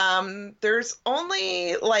many? There's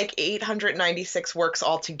only, like, 896 works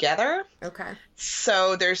altogether. Okay.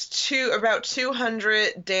 So there's about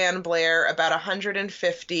 200 Dan Blair, about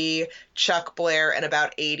 150 Chuck Blair, and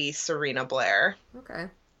about 80 Serena Blair. Okay.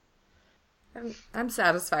 I'm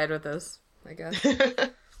satisfied with this, I guess.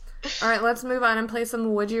 All right, let's move on and play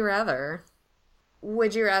some Would You Rather.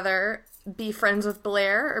 Would you rather be friends with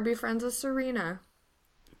Blair or be friends with Serena?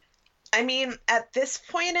 I mean, at this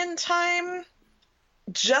point in time,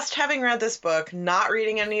 just having read this book, not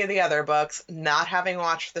reading any of the other books, not having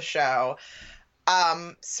watched the show,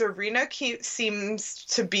 Serena seems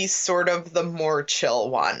to be sort of the more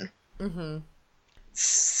chill one. Mm-hmm.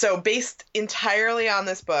 So based entirely on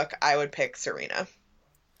this book, I would pick Serena.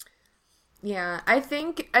 Yeah, I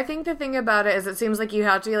think the thing about it is it seems like you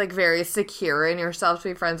have to be, like, very secure in yourself to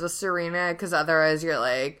be friends with Serena, because otherwise you're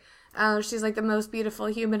like, oh, she's, like, the most beautiful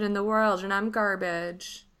human in the world, and I'm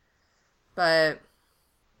garbage. But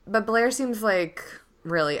Blair seems, like,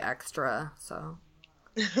 really extra, so.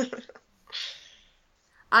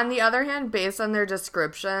 On the other hand, based on their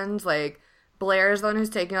descriptions, like, Blair is the one who's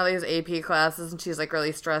taking all these AP classes, and she's, like,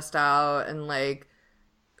 really stressed out, and, like,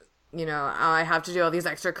 you know, I have to do all these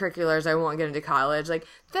extracurriculars, I won't get into college. Like,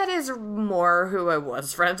 that is more who I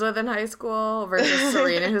was friends with in high school versus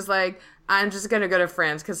Serena, who's like, I'm just gonna go to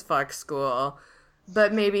France because fuck school.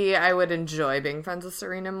 But maybe I would enjoy being friends with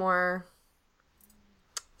Serena more.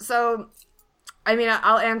 So, I mean,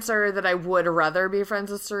 I'll answer that I would rather be friends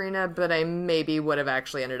with Serena, but I maybe would have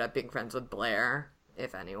actually ended up being friends with Blair,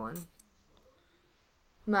 if anyone.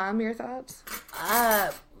 Mom, your thoughts?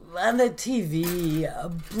 on the TV,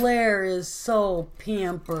 Blair is so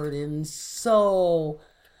pampered and so...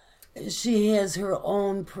 She has her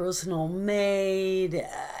own personal maid.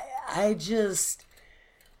 I just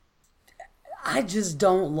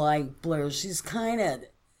don't like Blair. She's kind of...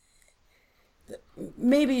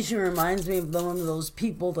 Maybe she reminds me of one of those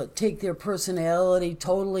people that take their personality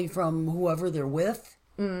totally from whoever they're with.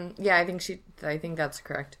 Yeah, I think that's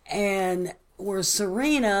correct. And where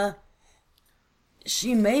Serena,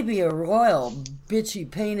 she may be a royal bitchy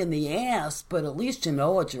pain in the ass, but at least you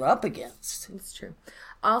know what you're up against. It's true.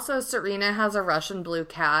 Also, Serena has a Russian blue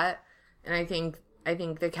cat, and I think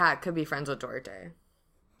the cat could be friends with Duarte.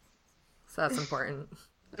 So that's important.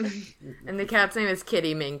 And the cat's name is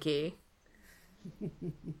Kitty Minky.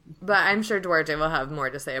 But I'm sure Duarte will have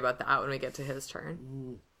more to say about that when we get to his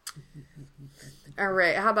turn. All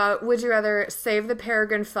right, how about, would you rather save the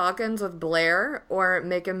Peregrine Falcons with Blair or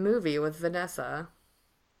make a movie with Vanessa?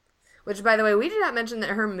 Which, by the way, we did not mention that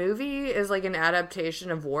her movie is like an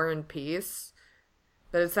adaptation of War and Peace,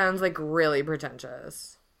 but it sounds like really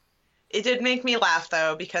pretentious. It did make me laugh,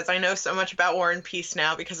 though, because I know so much about War and Peace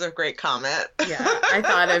now because of Great Comet. Yeah, I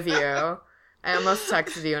thought of you. I almost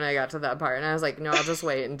texted you when I got to that part, and I was like, no, I'll just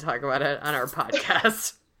wait and talk about it on our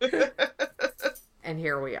podcast. And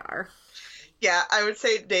here we are. Yeah, I would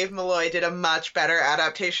say Dave Malloy did a much better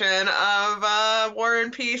adaptation of War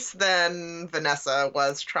and Peace than Vanessa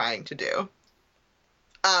was trying to do.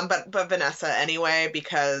 But Vanessa anyway,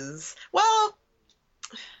 because, well,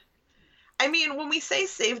 I mean, when we say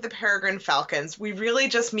save the Peregrine Falcons, we really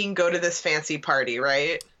just mean go to this fancy party,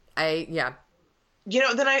 right? Yeah. You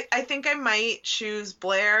know, then I think I might choose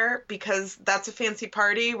Blair because that's a fancy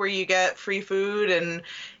party where you get free food and,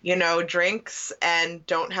 you know, drinks and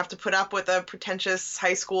don't have to put up with a pretentious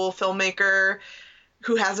high school filmmaker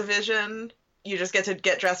who has a vision. You just get to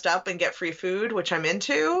get dressed up and get free food, which I'm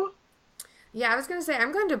into. Yeah, I was going to say,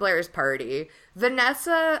 I'm going to Blair's party.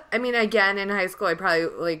 Vanessa, I mean, again, in high school, I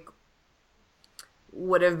probably,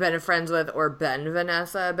 would have been friends with or been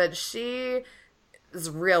Vanessa, but she is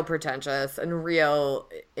real pretentious and real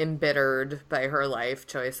embittered by her life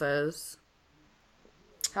choices.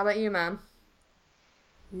 How about you, Mom?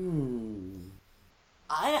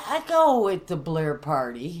 I go with the Blair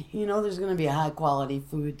party. You know, there's going to be high quality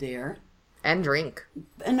food there. And drink.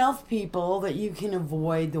 Enough people that you can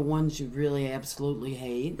avoid the ones you really absolutely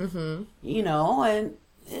hate. Mm-hmm. You know, and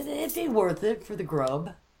it'd be worth it for the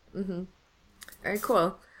grub. Mm-hmm. All right,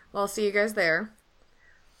 cool. Well, I'll see you guys there.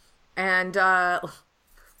 And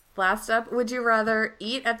last up, would you rather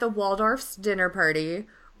eat at the Waldorf's dinner party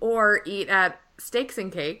or eat at Steaks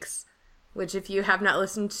and Cakes? Which, if you have not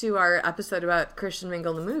listened to our episode about Christian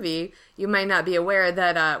Mingle the movie, you might not be aware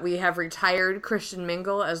that we have retired Christian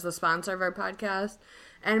Mingle as the sponsor of our podcast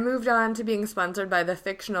and moved on to being sponsored by the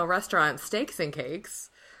fictional restaurant Steaks and Cakes.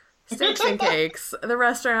 Steaks and Cakes, the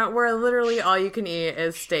restaurant where literally all you can eat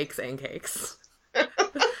is steaks and cakes.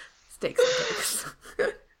 Steaks and Cakes.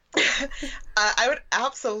 I would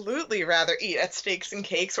absolutely rather eat at Steaks and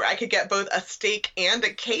Cakes where I could get both a steak and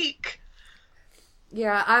a cake.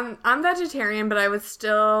 Yeah, I'm vegetarian, but I would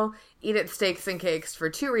still eat at Steaks and Cakes for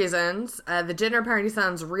two reasons. The dinner party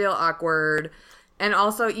sounds real awkward. And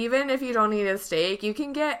also, even if you don't eat a steak, you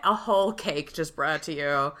can get a whole cake just brought to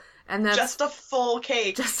you. And that's just a full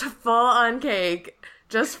cake. Just a full-on cake.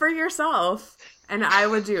 Just for yourself. And I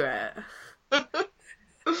would do it.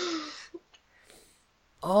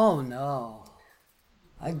 Oh, no.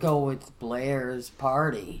 I'd go with Blair's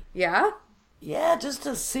party. Yeah? Yeah, just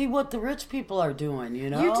to see what the rich people are doing,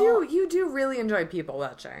 you know? You do really enjoy people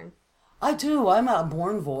watching. I do. I'm a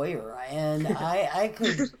born voyeur, and I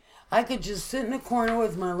could just sit in a corner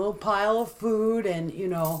with my little pile of food and, you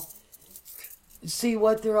know, see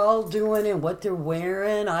what they're all doing and what they're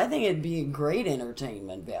wearing. I think it'd be a great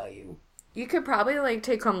entertainment value. You could probably,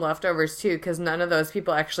 take home leftovers, too, because none of those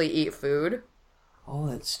people actually eat food. Oh,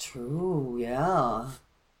 that's true. Yeah.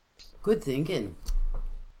 Good thinking.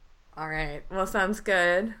 All right. Well, sounds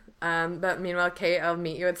good. But meanwhile, Kate, I'll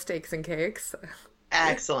meet you at Steaks and Cakes.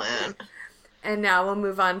 Excellent. And now we'll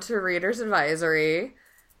move on to Reader's Advisory.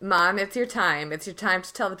 Mom, it's your time. It's your time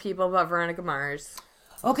to tell the people about Veronica Mars.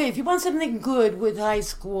 Okay, if you want something good with high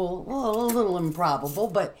school, well, a little improbable,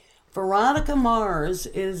 but Veronica Mars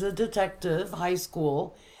is a detective, high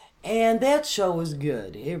school, and that show is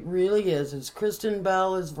good. It really is. It's Kristen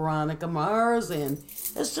Bell as Veronica Mars, and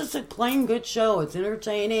it's just a plain good show. It's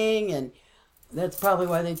entertaining, and that's probably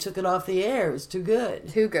why they took it off the air. It's too good.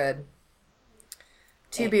 Too good.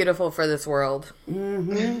 Too beautiful for this world.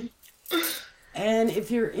 Mm-hmm. And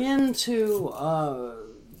if you're into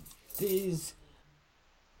these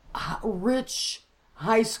rich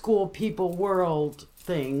high school people world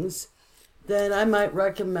things, then I might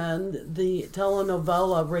recommend the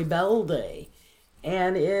telenovela Rebelde.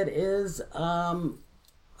 And it is,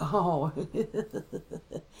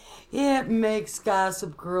 it makes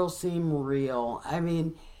Gossip Girl seem real. I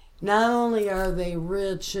mean, not only are they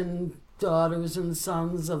rich and daughters and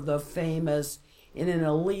sons of the famous in an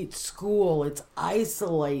elite school, it's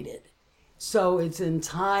isolated. So it's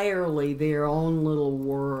entirely their own little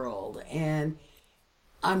world. And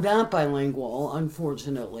I'm not bilingual,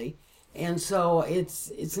 unfortunately. And so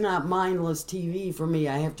it's not mindless TV for me.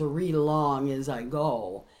 I have to read along as I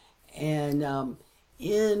go. And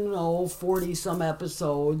in 40-some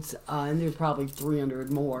episodes, and there's probably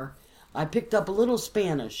 300 more, I picked up a little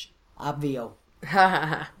Spanish, obvio.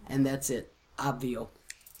 And that's it, obvio.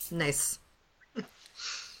 Nice.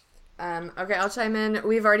 Okay, I'll chime in.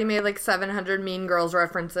 We've already made like 700 Mean Girls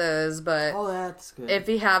references, but that's good. If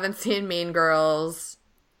you haven't seen Mean Girls,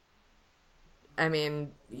 I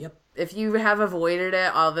mean, yep. If you have avoided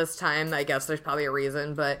it all this time, I guess there's probably a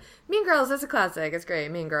reason, but Mean Girls is a classic. It's great,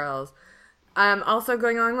 Mean Girls. Also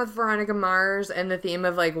going on with Veronica Mars and the theme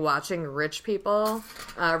of like watching rich people.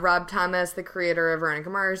 Rob Thomas, the creator of Veronica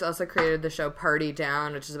Mars, also created the show Party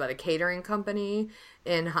Down, which is about a catering company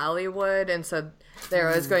in Hollywood. And so they're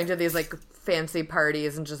always going to these like fancy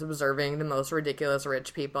parties and just observing the most ridiculous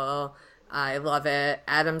rich people. I love it.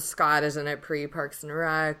 Adam Scott is in it pre-Parks and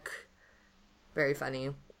Rec. Very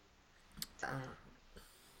funny.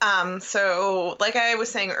 So like I was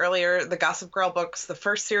saying earlier, the Gossip Girl books, the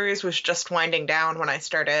first series was just winding down when I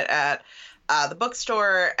started at the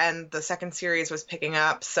bookstore, and the second series was picking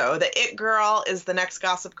up. So the It Girl is the next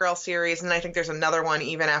Gossip Girl series, and I think there's another one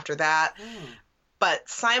even after that. But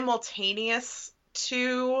simultaneous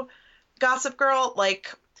to Gossip Girl,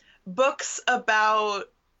 like books about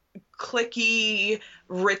cliquey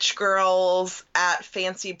rich girls at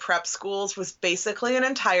fancy prep schools was basically an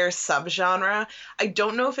entire subgenre. I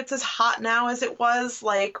don't know if it's as hot now as it was,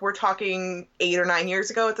 like we're talking 8 or 9 years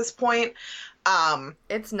ago at this point.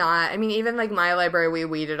 It's not. I mean, even like my library, we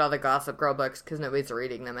weeded all the Gossip Girl books because nobody's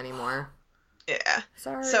reading them anymore. Yeah.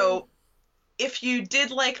 Sorry. So if you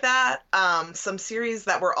did like that, some series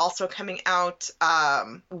that were also coming out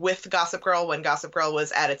with Gossip Girl when Gossip Girl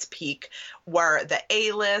was at its peak were The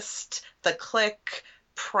A-List, The Clique,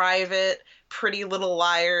 Private, Pretty Little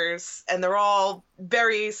Liars, and they're all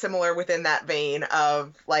very similar within that vein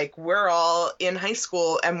of like we're all in high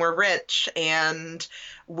school and we're rich and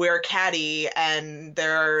we're catty and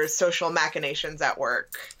there are social machinations at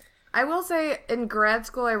work. I will say, in grad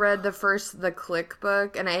school, I read The Clique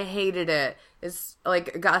book, and I hated it. It's,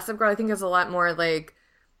 like, Gossip Girl, I think, is a lot more, like,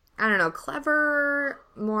 I don't know, clever,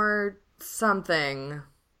 more something.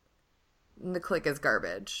 And The Clique is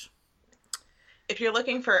garbage. If you're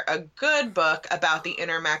looking for a good book about the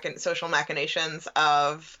inner social machinations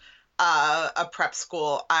of a prep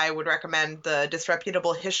school, I would recommend The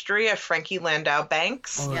Disreputable History of Frankie Landau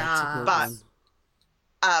Banks.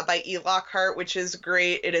 By E. Lockhart, which is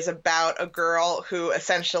great. It is about a girl who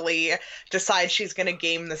essentially decides she's going to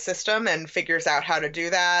game the system and figures out how to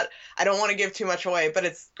do that. I don't want to give too much away, but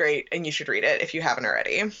it's great, and you should read it if you haven't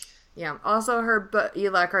already. Yeah. Also, E.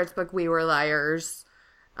 Lockhart's book, We Were Liars.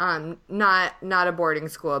 Not a boarding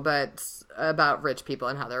school, but about rich people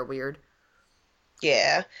and how they're weird.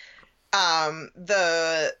 Yeah.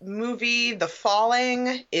 The movie The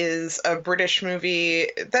Falling is a British movie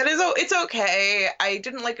that it's okay. I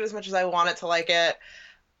didn't like it as much as I wanted to like it,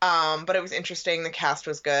 but it was interesting. The cast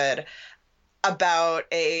was good. About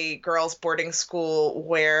a girls' boarding school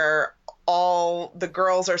where all the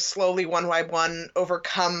girls are slowly one by one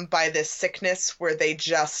overcome by this sickness where they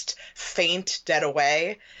just faint dead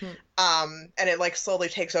away. And it like slowly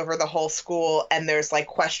takes over the whole school, and there's like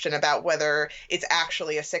question about whether it's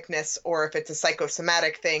actually a sickness or if it's a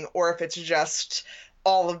psychosomatic thing or if it's just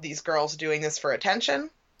all of these girls doing this for attention.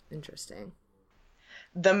 Interesting.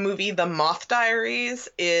 The movie The Moth Diaries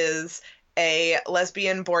is a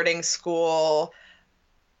lesbian boarding school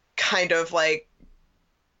kind of like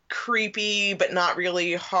creepy but not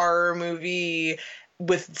really horror movie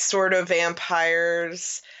with sort of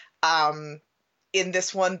vampires. In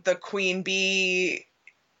this one, the queen bee,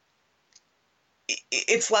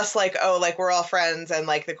 it's less like, oh, like we're all friends and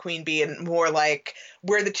like the queen bee, and more like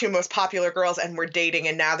we're the two most popular girls and we're dating,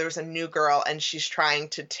 and now there's a new girl and she's trying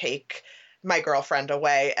to take my girlfriend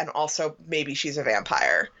away, and also maybe she's a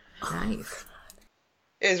vampire. Nice.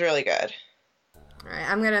 It was really good. All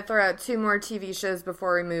right, I'm going to throw out 2 more TV shows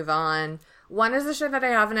before we move on. One is a show that I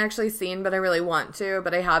haven't actually seen, but I really want to,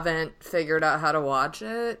 but I haven't figured out how to watch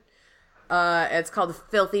it. It's called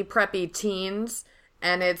Filthy Preppy Teens,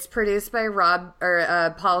 and it's produced by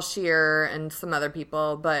Paul Scheer and some other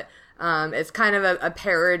people, but it's kind of a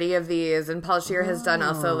parody of these. And Paul Scheer has done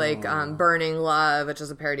also like Burning Love, which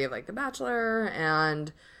is a parody of like The Bachelor,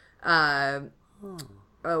 and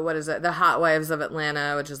what is it? The Hot Wives of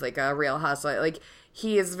Atlanta, which is like a Real Housewife. Like,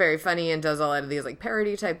 he is very funny and does a lot of these like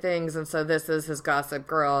parody type things, and so this is his Gossip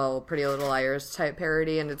Girl, Pretty Little Liars type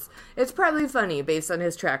parody, and it's probably funny based on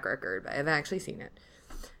his track record, but I haven't actually seen it.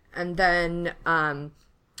 And then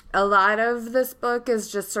a lot of this book is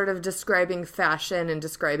just sort of describing fashion and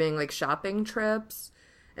describing like shopping trips,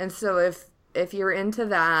 and so if you're into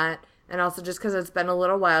that, and also just because it's been a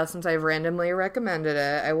little while since I've randomly recommended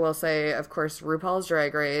it, I will say, of course, RuPaul's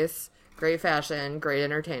Drag Race. Great fashion, great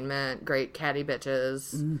entertainment, great catty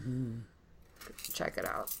bitches. Mm-hmm. Check it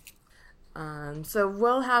out. So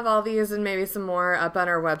we'll have all these and maybe some more up on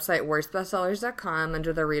our website, worstbestsellers.com,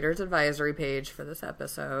 under the Reader's Advisory page for this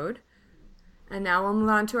episode. And now we'll move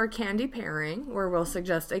on to our candy pairing, where we'll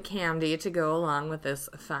suggest a candy to go along with this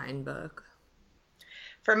fine book.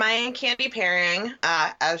 For my candy pairing,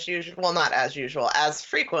 as usual, well, not as usual, as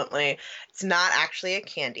frequently, it's not actually a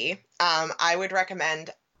candy. I would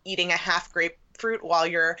recommend eating a half grapefruit while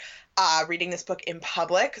you're reading this book in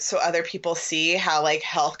public, so other people see how like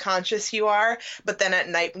health conscious you are. But then at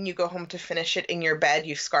night when you go home to finish it in your bed,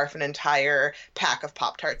 you scarf an entire pack of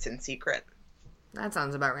Pop-Tarts in secret. That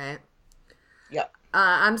sounds about right. Yep.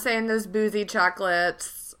 I'm saying those boozy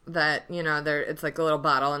chocolates that, you know, it's like a little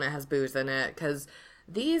bottle and it has booze in it, because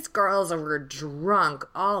these girls were drunk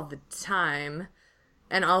all the time.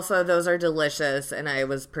 And also those are delicious, and I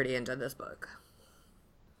was pretty into this book.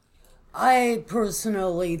 I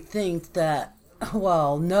personally think that,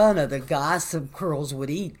 well, none of the Gossip Girls would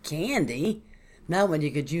eat candy. Not when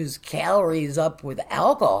you could use calories up with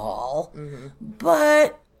alcohol. Mm-hmm.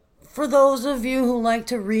 But for those of you who like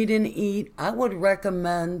to read and eat, I would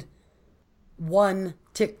recommend one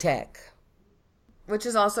Tic Tac. Which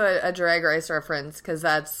is also a Drag Race reference, because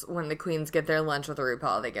that's when the queens get their lunch with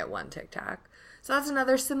RuPaul, they get one Tic Tac. So that's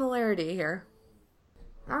another similarity here.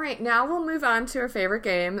 All right, now we'll move on to our favorite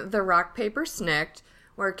game, the Rock, Paper, Snikt,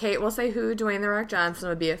 where Kate will say who Dwayne "The Rock" Johnson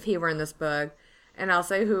would be if he were in this book, and I'll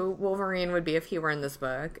say who Wolverine would be if he were in this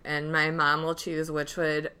book, and my mom will choose which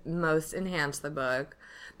would most enhance the book.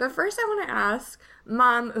 But first I want to ask,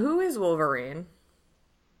 Mom, who is Wolverine?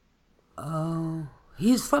 Oh,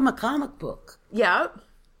 he's from a comic book. Yep.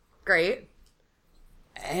 Great.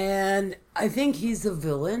 And I think he's a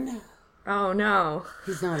villain. Oh, no.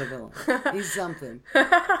 He's not a villain. He's something.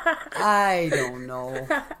 I don't know.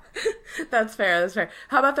 That's fair.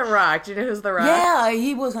 How about The Rock? Do you know who's The Rock? Yeah,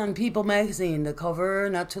 he was on People magazine, the cover,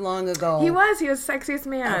 not too long ago. He was Sexiest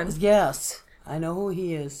Man. Yes, I know who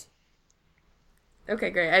he is.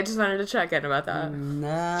 Okay, great. I just wanted to check in about that.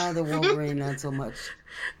 Nah, the Wolverine, not so much.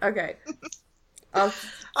 Okay. All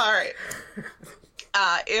right.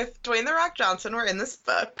 If Dwayne "The Rock" Johnson were in this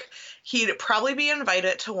book, he'd probably be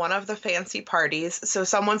invited to one of the fancy parties so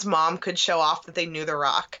someone's mom could show off that they knew The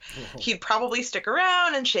Rock. Oh. He'd probably stick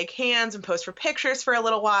around and shake hands and pose for pictures for a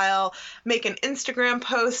little while, make an Instagram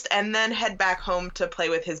post, and then head back home to play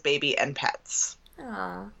with his baby and pets.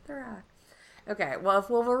 Aw, The Rock. Okay, well, if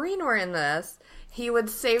Wolverine were in this, he would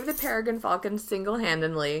save the Peregrine Falcon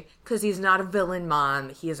single-handedly, because he's not a villain, Mom.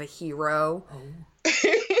 He is a hero. Oh.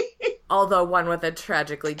 Although one with a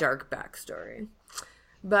tragically dark backstory.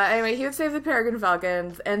 But anyway, he would save the Peregrine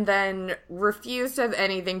Falcons and then refuse to have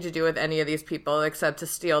anything to do with any of these people except to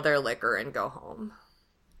steal their liquor and go home.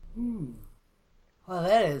 Well,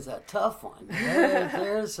 that is a tough one.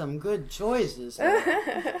 There's some good choices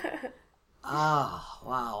there.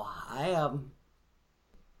 Wow.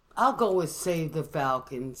 I'll go with Save the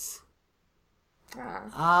Falcons.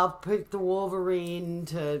 I'll pick the Wolverine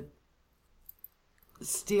to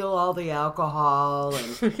steal all the alcohol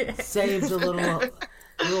and save the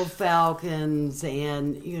little falcons,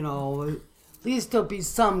 and, you know, at least there'll be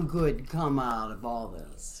some good come out of all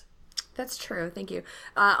this. That's true. Thank you.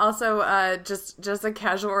 Also, just a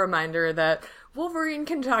casual reminder that Wolverine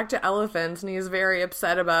can talk to elephants, and he's very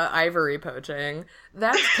upset about ivory poaching.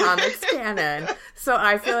 That's comics canon. So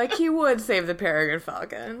I feel like he would save the Peregrine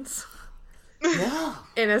Falcons. Yeah.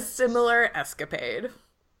 In a similar escapade.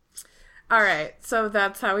 All right, so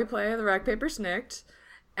that's how we play the Rock, Paper, Snikt.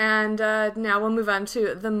 And now we'll move on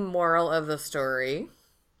to the moral of the story.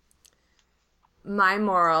 My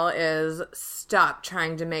moral is stop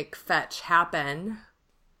trying to make fetch happen.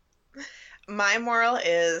 My moral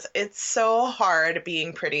is it's so hard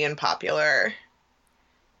being pretty and popular.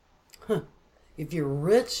 If you're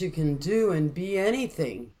rich, you can do and be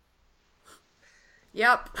anything.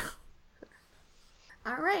 Yep.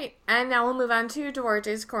 All right, and now we'll move on to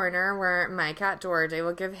Duarte's Corner, where my cat Duarte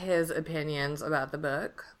will give his opinions about the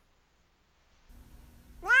book.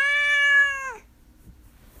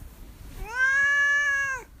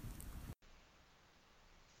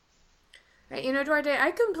 Right, Duarte,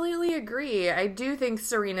 I completely agree. I do think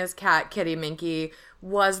Serena's cat, Kitty Minky,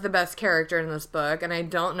 was the best character in this book, and I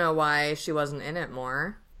don't know why she wasn't in it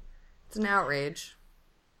more. It's an outrage.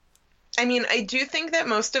 I mean, I do think that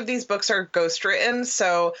most of these books are ghostwritten,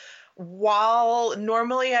 so while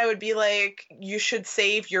normally I would be like, you should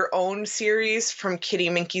save your own series from Kitty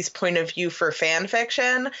Minky's point of view for fan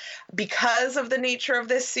fiction, because of the nature of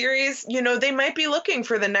this series, they might be looking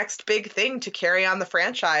for the next big thing to carry on the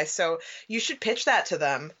franchise, so you should pitch that to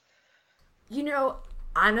them.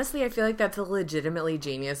 Honestly, I feel like that's a legitimately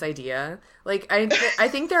genius idea. Like, I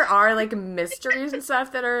think there are, like, mysteries and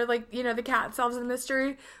stuff that are, like, the cat solves a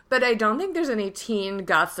mystery, but I don't think there's any teen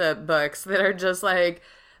gossip books that are just, like,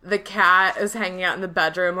 the cat is hanging out in the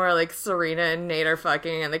bedroom where, like, Serena and Nate are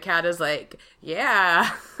fucking, and the cat is like,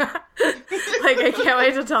 yeah. Like, I can't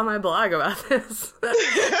wait to tell my blog about this.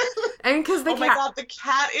 And because my God, the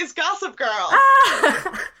cat is Gossip Girl!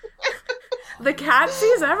 The cat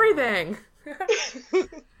sees everything.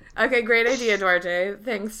 Okay, great idea, Duarte.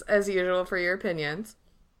 Thanks, as usual, for your opinions.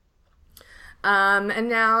 And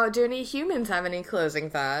now, do any humans have any closing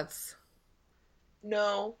thoughts?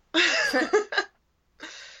 No.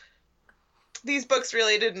 These books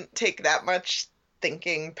really didn't take that much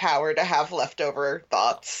thinking power to have leftover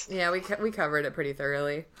thoughts. Yeah, we covered it pretty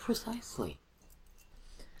thoroughly. Precisely.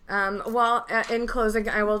 Well, in closing,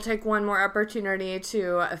 I will take one more opportunity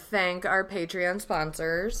to thank our Patreon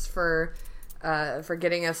sponsors for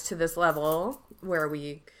getting us to this level where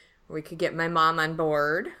we could get my mom on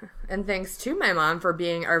board. And thanks to my mom for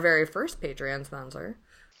being our very first Patreon sponsor.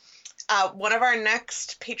 One of our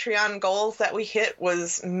next Patreon goals that we hit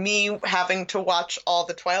was me having to watch all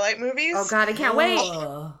the Twilight movies. Oh God, I can't wait.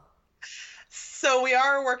 So we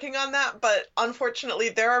are working on that, but unfortunately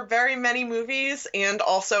there are very many movies, and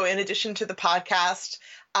also in addition to the podcast,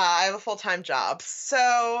 I have a full-time job.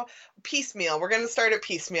 So piecemeal, we're going to start at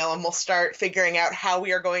piecemeal, and we'll start figuring out how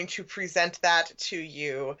we are going to present that to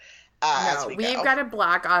you as we go. We've got to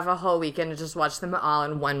block off a whole weekend to just watch them all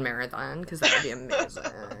in one marathon, because that would be amazing.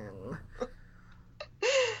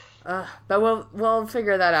 But we'll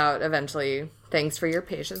figure that out eventually. Thanks for your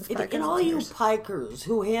patience. And all you pikers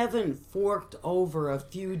who haven't forked over a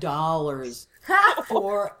few dollars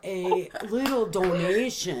for a little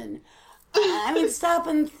donation, I mean, stop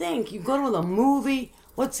and think. You go to the movie,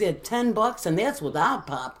 what's it, $10, and that's without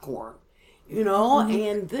popcorn,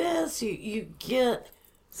 and this, you get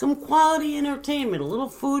some quality entertainment, a little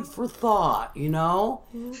food for thought,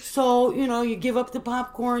 So, you give up the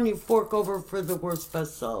popcorn, you fork over for the worst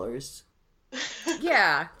bestsellers.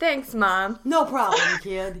 Yeah, thanks, Mom. No problem,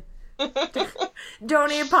 kid.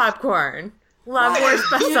 Donate popcorn. Love worst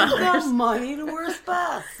bestsellers. Give the money to worst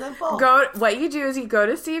best. Simple. What you do is you go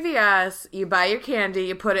to CVS, you buy your candy,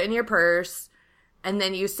 you put it in your purse, and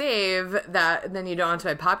then you save that, and then you don't have to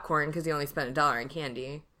buy popcorn because you only spent $1 on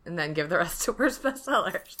candy. And then give the rest to worst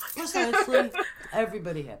bestsellers. Precisely.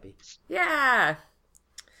 Everybody happy. Yeah.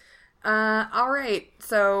 All right.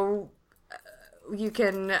 So you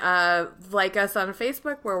can like us on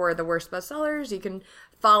Facebook where we're the worst bestsellers. You can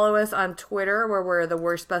follow us on Twitter where we're the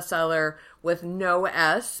worst bestseller with no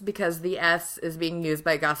S, because the S is being used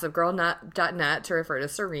by GossipGirl.net to refer to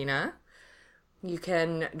Serena. You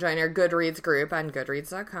can join our Goodreads group on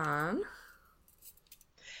Goodreads.com.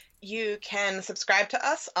 You can subscribe to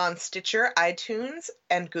us on Stitcher, iTunes,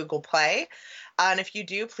 and Google Play. And if you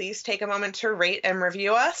do, please take a moment to rate and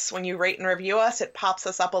review us. When you rate and review us, it pops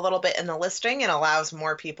us up a little bit in the listing and allows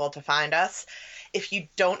more people to find us. If you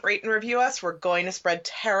don't rate and review us, we're going to spread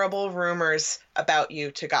terrible rumors about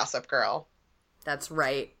you to Gossip Girl. That's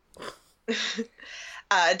right.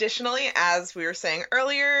 Additionally, as we were saying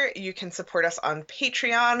earlier, you can support us on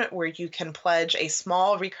Patreon, where you can pledge a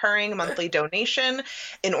small recurring monthly donation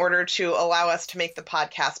in order to allow us to make the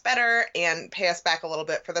podcast better and pay us back a little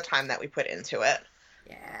bit for the time that we put into it.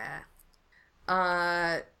 Yeah.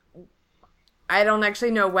 I don't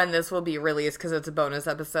actually know when this will be released because it's a bonus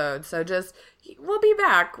episode. So we'll be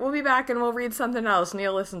back. We'll be back and we'll read something else and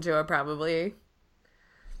you'll listen to it probably.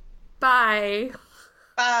 Bye.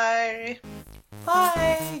 Bye.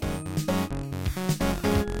 Bye.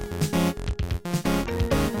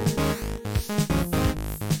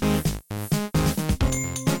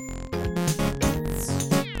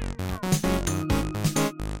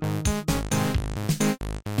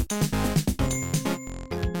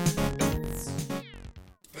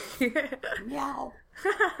 Meow.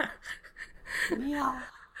 Meow.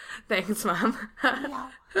 Thanks, Mom. Meow.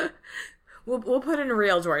 We'll put in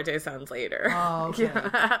real Duarte sounds later. Oh, okay.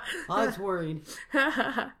 I was worried.